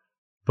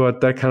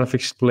 but that kind of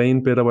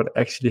explained better what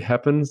actually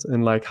happens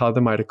and like how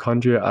the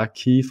mitochondria are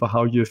key for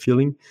how you're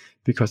feeling,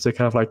 because they're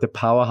kind of like the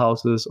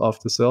powerhouses of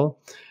the cell.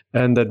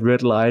 And that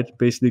red light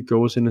basically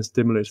goes in and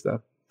stimulates that.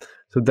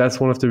 So that's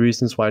one of the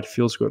reasons why it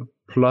feels good.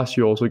 Plus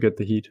you also get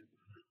the heat.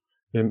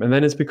 And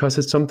then it's because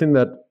it's something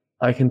that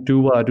I can do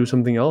while I do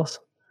something else.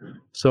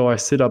 So I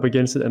sit up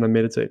against it and I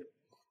meditate.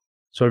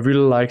 So I really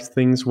like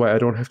things where I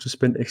don't have to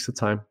spend extra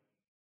time.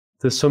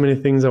 There's so many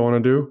things I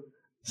want to do.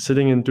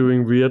 Sitting and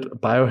doing weird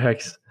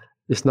biohacks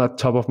is not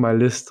top of my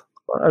list.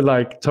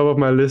 Like top of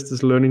my list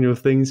is learning new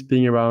things,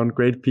 being around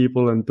great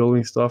people and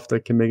building stuff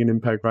that can make an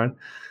impact, right?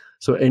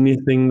 So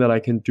anything that I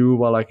can do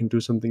while I can do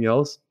something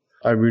else,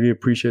 I really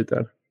appreciate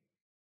that.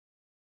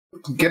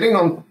 Getting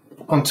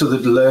onto the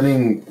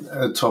learning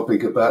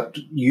topic, about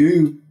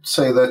you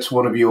say that's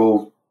one of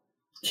your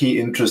key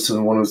interests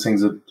and one of the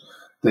things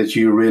that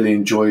you really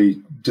enjoy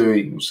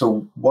doing.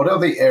 So what are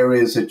the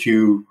areas that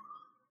you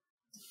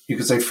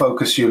could say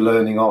focus your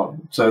learning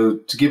on? So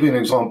to give you an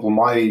example,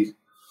 my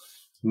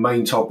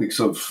main topics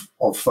of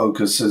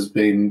focus has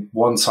been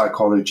 1,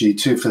 psychology,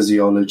 2,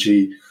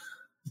 physiology,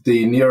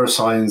 the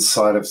neuroscience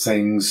side of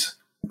things,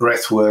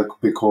 breath work,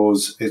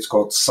 because it's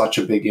got such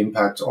a big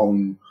impact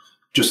on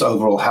just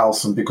overall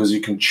health, and because you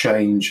can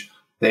change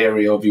the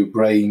area of your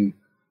brain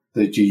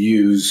that you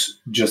use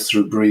just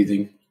through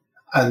breathing.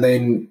 And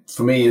then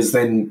for me is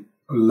then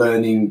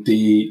learning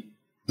the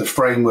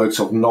frameworks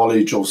of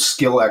knowledge or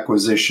skill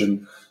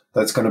acquisition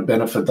that's going to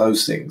benefit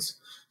those things.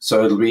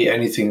 So it'll be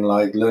anything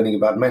like learning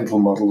about mental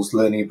models,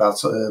 learning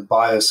about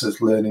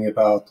biases, learning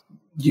about,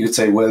 you could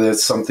say, whether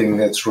it's something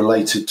that's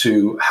related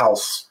to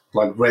health,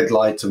 like red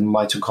light and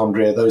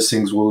mitochondria. Those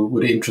things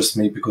would interest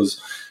me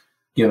because,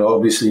 you know,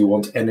 obviously you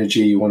want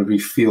energy, you want to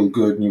feel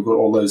good, and you've got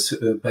all those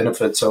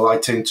benefits. So I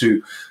tend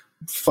to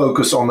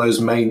focus on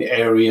those main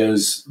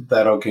areas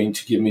that are going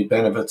to give me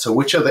benefits. So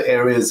which are the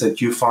areas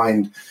that you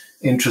find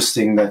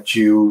interesting that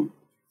you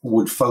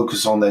would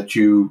focus on, that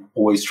you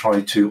always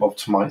try to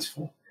optimize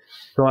for?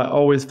 So I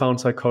always found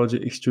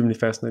psychology extremely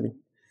fascinating.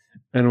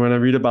 And when I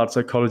read about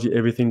psychology,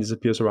 everything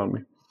disappears around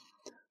me.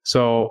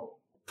 So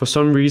for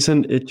some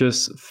reason, it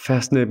just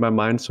fascinated my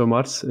mind so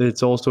much.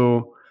 It's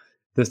also,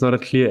 there's not a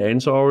clear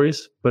answer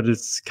always, but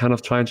it's kind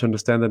of trying to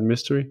understand that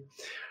mystery.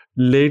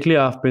 Lately,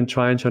 I've been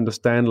trying to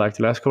understand, like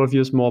the last couple of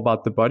years, more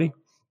about the body,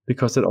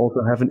 because it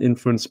also have an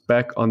influence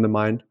back on the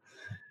mind.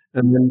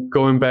 And then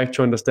going back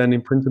to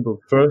understanding principles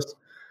first,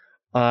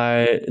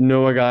 I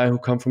know a guy who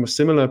comes from a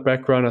similar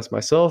background as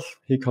myself.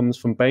 He comes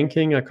from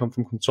banking. I come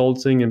from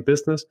consulting and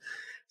business.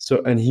 So,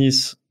 and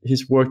he's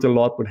worked a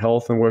lot with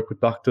health and worked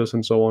with doctors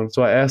and so on.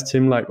 So I asked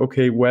him, like,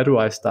 okay, where do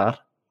I start?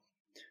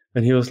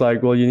 And he was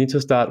like, well, you need to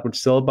start with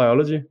cell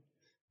biology,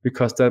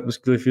 because that will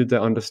give you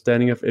the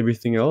understanding of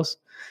everything else.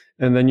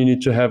 And then you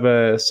need to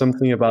have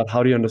something about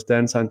how do you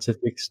understand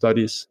scientific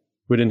studies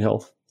within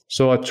health.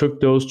 So I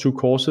took those 2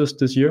 courses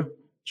this year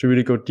to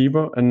really go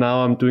deeper. And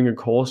now I'm doing a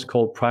course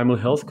called Primal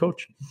Health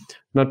Coach,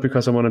 not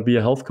because I want to be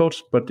a health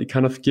coach, but it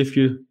kind of gives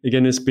you,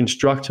 again, it's been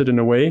structured in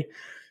a way.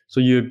 So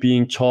you're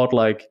being taught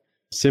like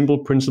simple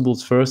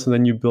principles first, and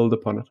then you build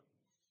upon it.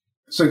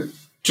 So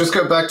just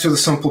go back to the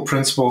simple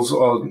principles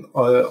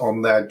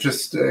on that.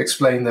 Just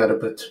explain that a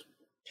bit.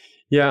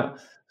 Yeah.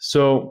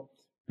 So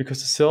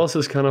because the cells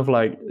is kind of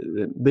like,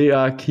 they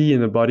are key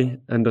in the body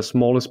and the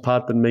smallest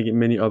part that make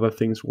many other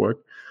things work.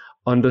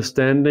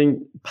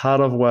 Understanding part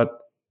of what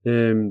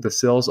the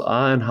cells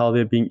are and how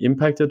they're being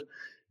impacted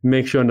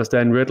makes you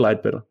understand red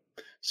light better.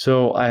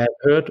 So I had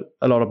heard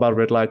a lot about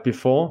red light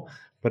before,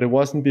 but it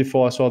wasn't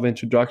before I saw the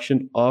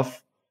introduction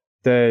of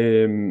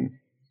the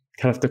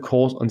kind of the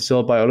course on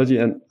cell biology.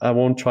 And I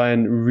won't try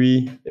and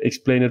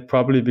re-explain it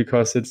properly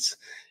because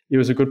it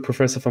was a good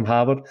professor from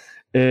Harvard.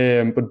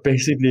 But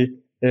basically,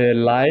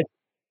 light,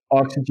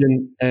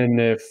 oxygen,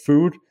 and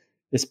food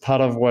is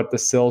part of what the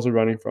cells are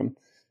running from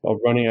or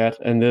running at.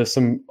 And there's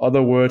some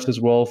other words as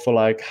well for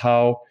like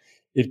how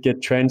it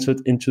gets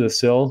transferred into the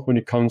cell when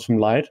it comes from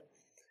light.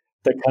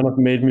 That kind of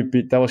made me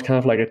that was kind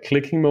of like a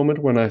clicking moment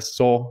when I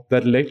saw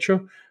that lecture.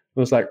 It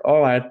was like,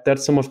 all right,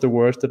 that's some of the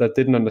words that I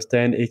didn't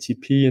understand,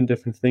 ATP and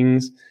different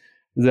things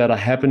that are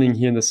happening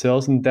here in the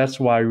cells. And that's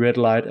why red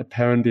light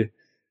apparently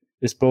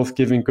is both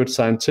giving good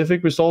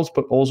scientific results,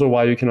 but also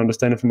why you can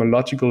understand it from a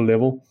logical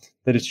level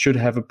that it should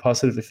have a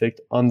positive effect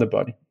on the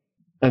body.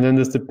 And then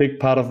there's the big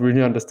part of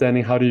really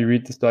understanding how do you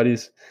read the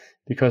studies,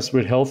 because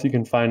with health, you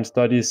can find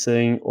studies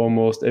saying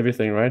almost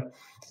everything, right?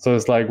 So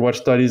it's like what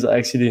studies are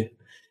actually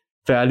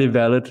fairly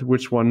valid,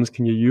 which ones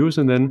can you use?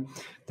 And then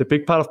the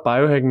big part of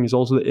biohacking is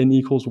also the N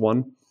equals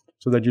 1,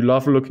 so that you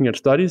love looking at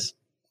studies,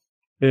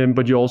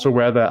 but you also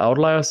where there are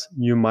outliers,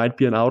 you might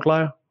be an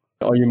outlier,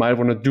 or you might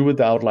want to do what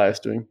the outlier is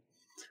doing.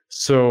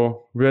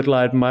 So red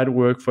light might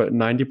work for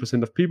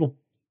 90% of people,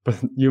 but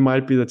you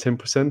might be the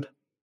 10%.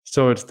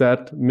 So it's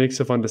that mix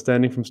of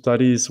understanding from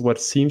studies,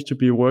 what seems to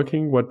be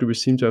working, what do we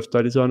seem to have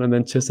studies on, and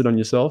then test it on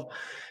yourself.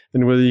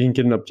 And whether you can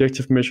get an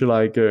objective measure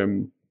like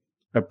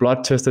a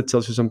blood test that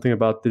tells you something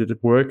about did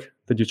it work,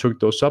 that you took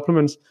those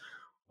supplements,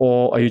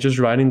 or are you just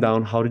writing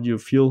down how did you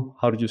feel,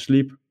 how did you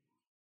sleep,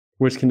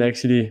 which can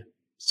actually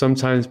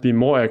sometimes be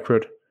more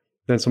accurate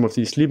than some of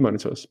these sleep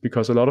monitors,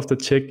 because a lot of the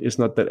tech is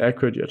not that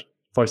accurate yet.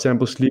 For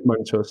example, sleep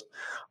monitors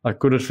are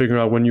good at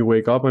figuring out when you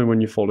wake up and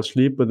when you fall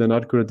asleep, but they're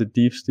not good at the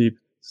deep sleep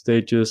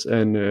stages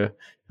and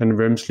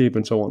REM sleep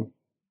and so on.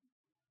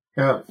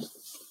 Yeah,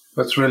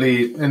 that's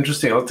really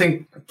interesting. I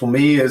think for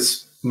me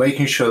is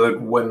making sure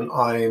that when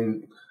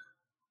I'm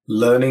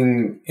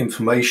learning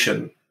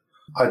information,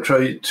 I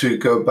try to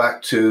go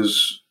back to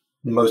as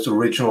most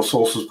original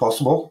sources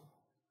possible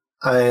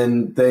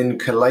and then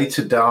collate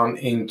it down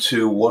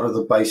into what are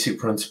the basic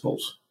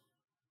principles,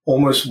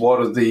 almost what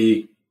are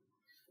the,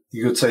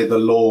 you could say, the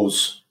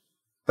laws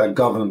that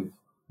govern.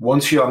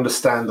 Once you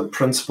understand the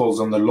principles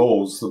and the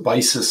laws, the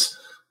basis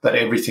that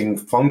everything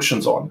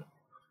functions on,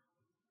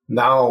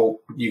 now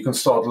you can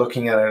start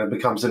looking at it. It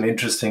becomes an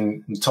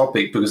interesting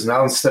topic, because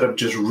now instead of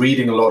just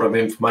reading a lot of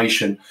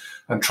information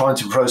and trying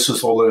to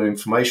process all that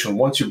information,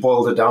 once you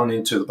boil it down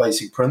into the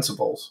basic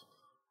principles,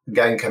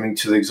 again, coming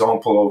to the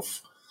example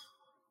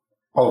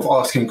of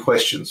asking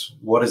questions.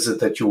 What is it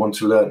that you want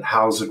to learn?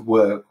 How does it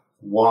work?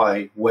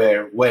 Why,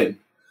 where, when?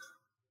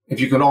 If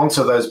you can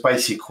answer those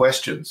basic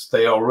questions,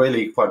 they are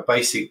really quite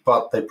basic,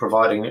 but they're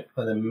providing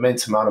an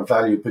immense amount of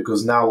value,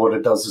 because now what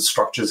it does is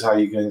structures how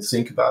you're going to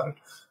think about it,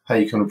 how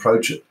you can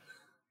approach it.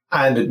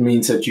 And it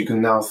means that you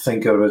can now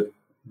think of it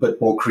a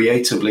bit more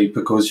creatively,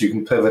 because you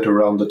can pivot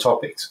around the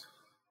topics.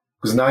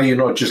 Because now you're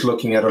not just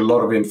looking at a lot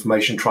of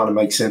information trying to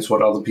make sense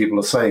what other people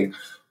are saying,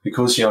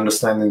 because you're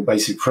understanding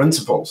basic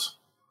principles.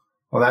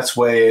 And that's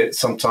where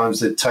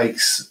sometimes it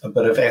takes a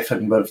bit of effort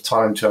and a bit of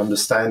time to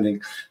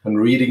understanding and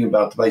reading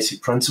about the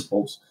basic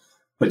principles.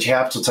 But you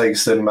have to take a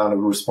certain amount of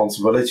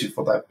responsibility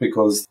for that,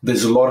 because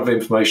there's a lot of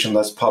information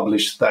that's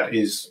published that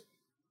is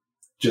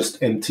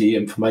just empty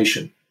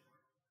information.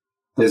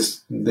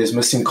 There's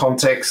missing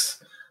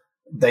context.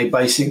 They're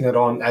basing it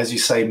on, as you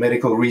say,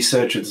 medical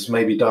research. It's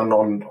maybe done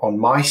on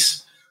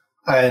mice.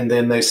 And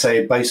then they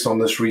say, based on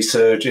this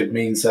research, it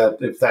means that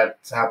if that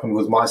happened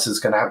with mice, it's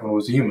going to happen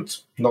with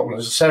humans. Not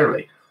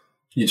necessarily.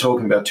 You're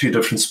talking about two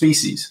different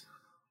species.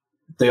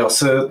 there are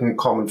certain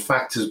common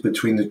factors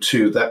between the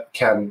two that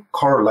can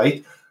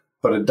correlate,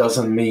 but it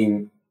doesn't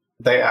mean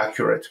they're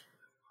accurate.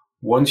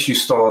 Once you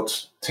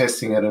start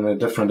testing it in a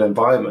different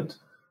environment,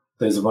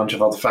 there's a bunch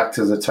of other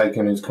factors that are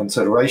taken into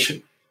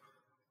consideration.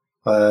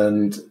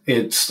 And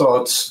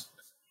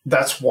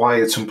that's why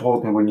it's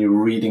important when you're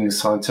reading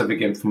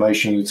scientific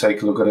information, you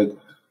take a look at it.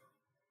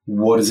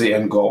 What is the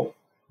end goal?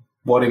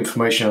 What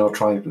information are they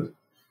trying to,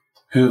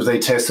 who have they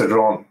tested it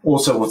on?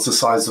 Also, what's the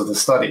size of the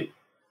study?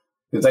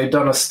 If they've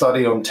done a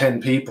study on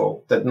 10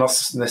 people, that not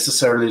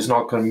necessarily is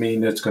not going to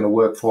mean it's going to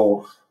work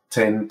for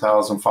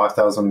 10,000,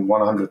 5,000,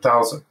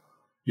 100,000.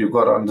 You've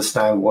got to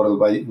understand what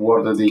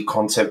are the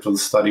concept of the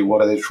study,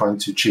 what are they trying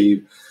to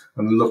achieve,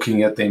 and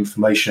looking at the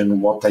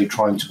information, what they're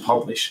trying to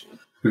publish.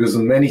 Because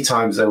many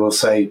times they will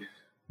say,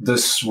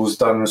 this was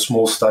done in a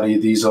small study,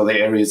 these are the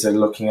areas they're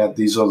looking at,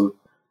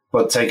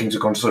 but take into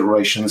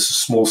consideration this is a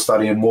small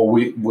study and more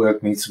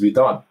work needs to be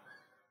done.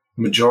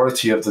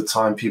 Majority of the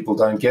time people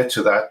don't get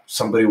to that.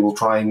 Somebody will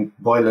try and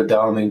boil it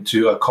down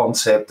into a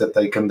concept that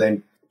they can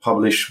then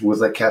publish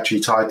with a catchy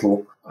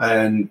title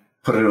and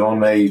put it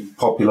on a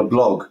popular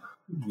blog.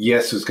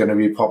 Yes, it's going to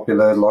be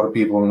popular. A lot of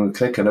people are going to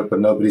click on it, but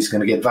nobody's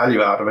going to get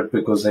value out of it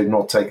because they've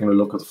not taken a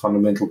look at the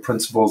fundamental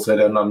principles. They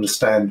don't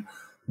understand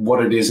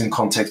what it is in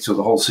context of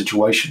the whole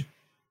situation.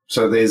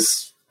 So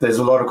there's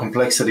a lot of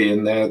complexity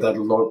in there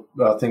that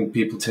I think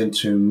people tend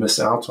to miss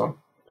out on.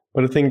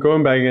 But I think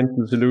going back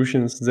into the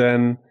solutions,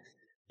 then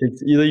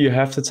it's either you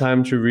have the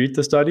time to read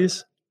the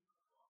studies,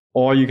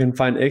 or you can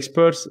find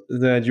experts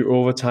that you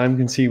over time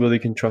can see whether you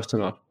can trust or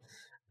not.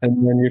 And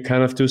then you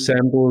kind of do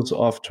samples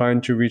of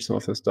trying to read some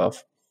of the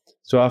stuff.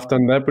 So I've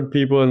done that with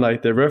people and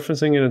like they're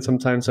referencing it, and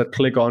sometimes I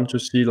click on to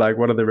see like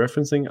what are they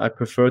referencing. I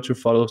prefer to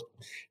follow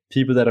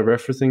people that are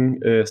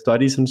referencing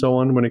studies and so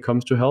on when it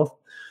comes to health,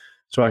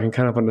 so I can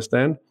kind of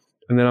understand.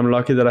 And then I'm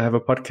lucky that I have a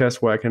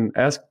podcast where I can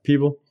ask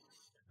people,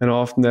 and I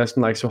often ask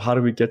them like, so how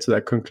do we get to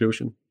that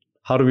conclusion?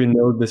 How do we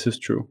know this is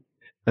true?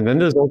 And then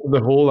there's also the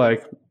whole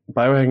like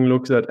biohacking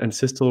looks at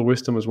ancestral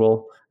wisdom as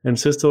well.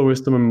 Ancestral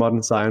wisdom and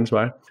modern science,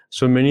 right?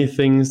 So many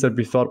things that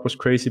we thought was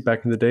crazy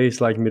back in the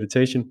days, like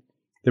meditation.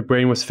 The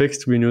brain was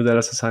fixed. We knew that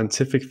as a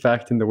scientific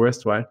fact in the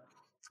West, right?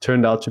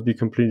 Turned out to be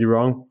completely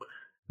wrong.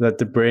 That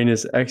the brain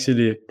is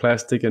actually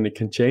plastic and it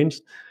can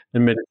change.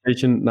 And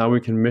meditation, now we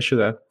can measure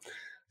that.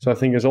 So I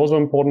think it's also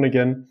important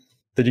again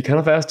that you kind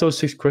of ask those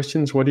 6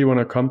 questions. What do you want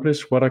to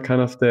accomplish? What are kind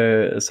of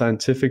the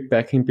scientific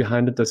backing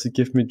behind it? Does it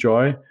give me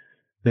joy?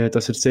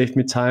 Does it save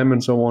me time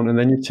and so on? And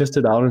then you test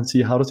it out and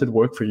see how does it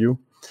work for you.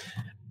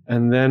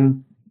 And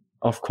then,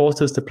 of course,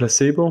 there's the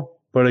placebo.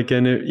 But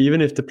again,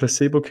 even if the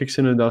placebo kicks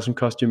in, it doesn't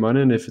cost you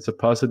money. And if it's a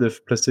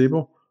positive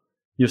placebo,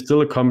 you're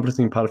still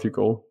accomplishing part of your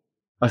goal.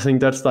 I think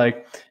that's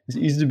like, it's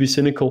easy to be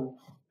cynical.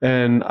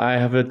 And I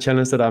have a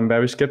challenge that I'm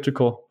very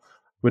skeptical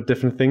with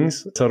different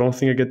things. So I don't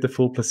think I get the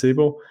full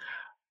placebo.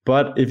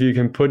 But if you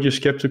can put your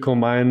skeptical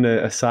mind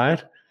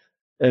aside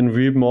and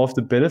reap more of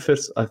the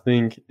benefits, I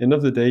think end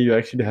of the day, you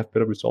actually have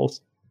better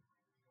results.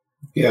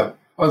 Yeah,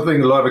 I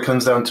think a lot of it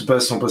comes down to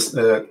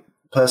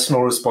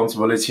personal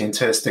responsibility in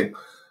testing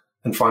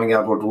and finding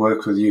out what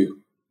worked with you.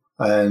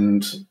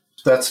 And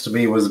that's, to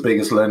me, was the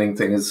biggest learning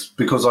thing, is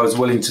because I was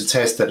willing to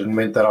test it, and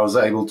meant that I was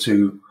able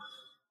to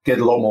get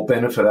a lot more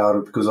benefit out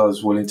of it because I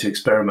was willing to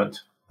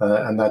experiment.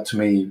 And that, to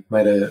me,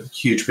 made a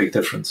huge, big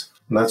difference.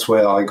 And that's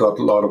where I got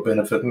a lot of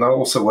benefit. And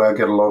also where I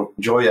get a lot of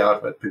joy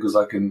out of it, because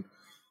I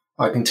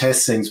can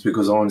test things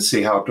because I want to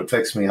see how it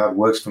affects me, how it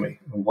works for me,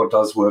 and what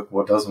does work,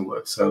 what doesn't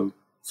work. So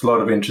it's a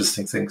lot of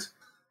interesting things.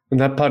 And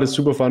that part is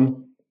super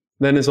fun.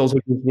 Then it's also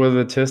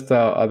whether the tests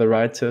are the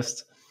right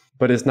tests.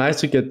 But it's nice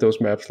to get those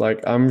maps.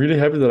 Like, I'm really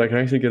happy that I can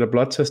actually get a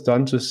blood test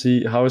done to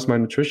see how is my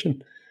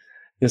nutrition.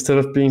 Instead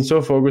of being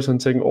so focused on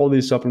taking all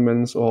these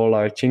supplements or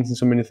like changing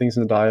so many things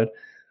in the diet.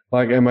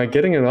 Like, am I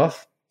getting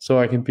enough? So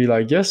I can be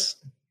like, yes,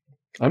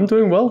 I'm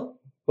doing well.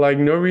 Like,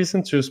 no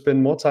reason to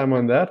spend more time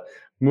on that.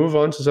 Move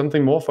on to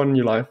something more fun in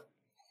your life.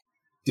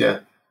 Yeah,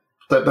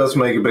 that does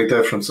make a big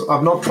difference.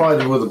 I've not tried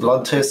it with the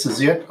blood tests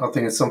as yet. I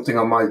think it's something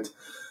I might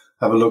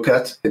have a look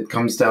at. It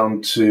comes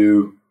down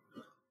to,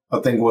 I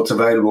think, what's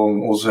available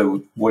and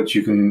also what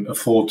you can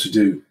afford to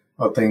do.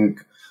 I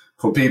think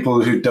for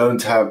people who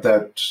don't have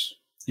that,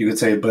 you could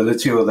say,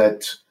 ability or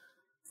that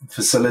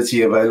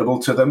facility available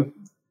to them,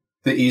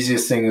 the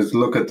easiest thing is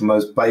look at the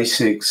most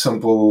basic,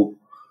 simple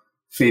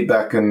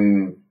feedback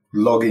and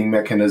logging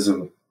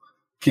mechanism.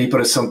 Keep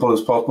it as simple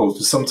as possible.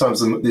 Sometimes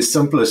the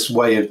simplest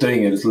way of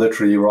doing it is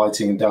literally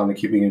writing it down and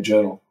keeping a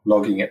journal,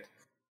 logging it.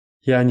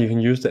 Yeah, and you can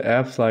use the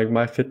apps like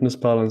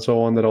MyFitnessPal and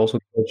so on that also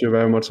tells you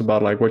very much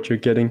about like what you're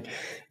getting,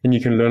 and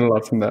you can learn a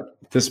lot from that.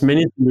 There's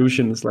many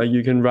solutions. Like,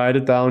 you can write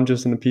it down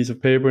just on a piece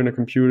of paper in a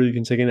computer. You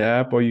can take an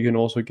app, or you can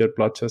also get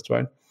blood tests,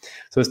 right?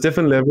 So it's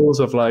different levels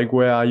of like,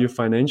 where are you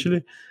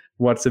financially,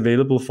 what's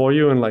available for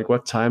you, and like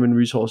what time and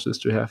resources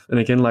do you have. And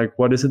again, like,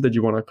 what is it that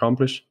you want to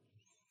accomplish?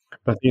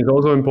 But I think it's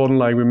also important,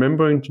 like,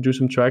 remembering to do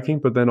some tracking,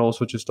 but then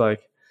also just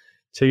like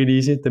take it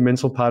easy. The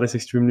mental part is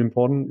extremely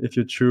important. If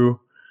you're too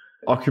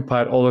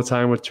occupied all the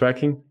time with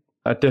tracking,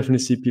 I definitely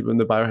see people in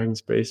the biohacking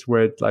space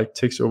where it like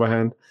takes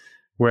overhand,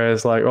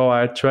 whereas like, oh,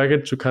 I track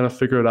it to kind of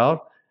figure it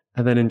out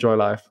and then enjoy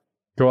life.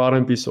 Go out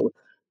and be so.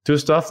 Do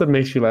stuff that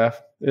makes you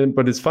laugh.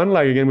 But it's fun,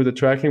 like again, with the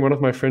tracking, one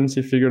of my friends,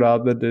 he figured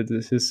out that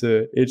his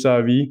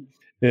HRV,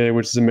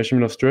 which is a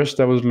measurement of stress,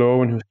 that was low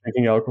when he was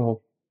drinking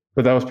alcohol.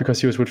 But that was because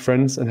he was with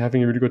friends and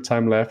having a really good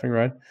time laughing,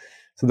 right?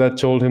 So that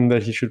told him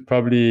that he should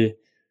probably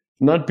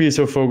not be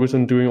so focused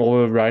on doing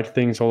all the right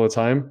things all the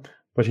time,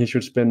 but he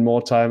should spend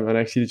more time on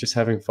actually just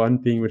having fun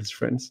being with his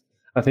friends.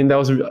 I think that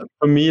was,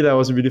 for me, that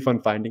was a really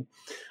fun finding.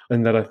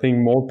 And that I think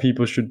more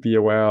people should be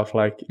aware of,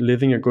 like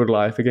living a good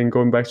life. Again,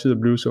 going back to the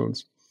blue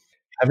zones.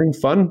 Having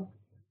fun,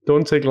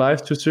 don't take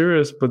life too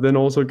serious, but then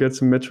also get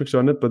some metrics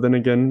on it. But then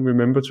again,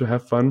 remember to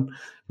have fun,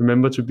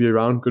 remember to be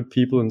around good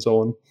people and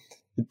so on.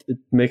 It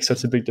makes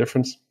such a big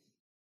difference.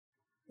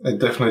 It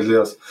definitely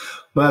does.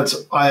 But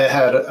I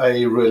had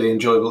a really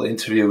enjoyable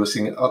interview with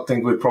him. I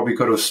think we probably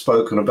could have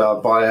spoken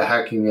about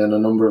biohacking and a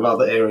number of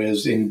other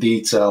areas in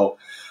detail.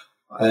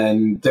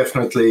 And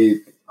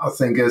definitely, I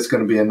think there's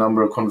going to be a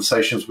number of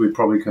conversations we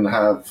probably can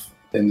have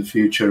in the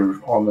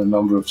future on a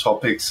number of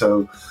topics.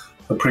 So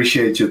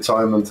appreciate your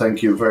time and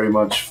thank you very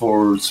much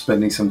for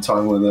spending some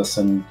time with us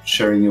and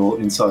sharing your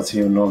insights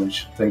and your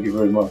knowledge. Thank you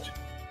very much.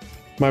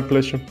 My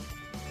pleasure.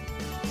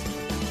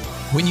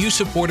 When you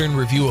support and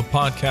review a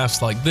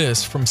podcast like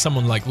this from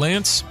someone like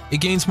Lance,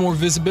 it gains more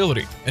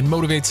visibility and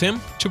motivates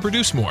him to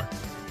produce more.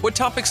 What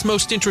topics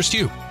most interest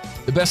you?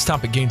 The best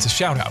topic gains a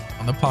shout out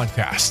on the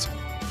podcast.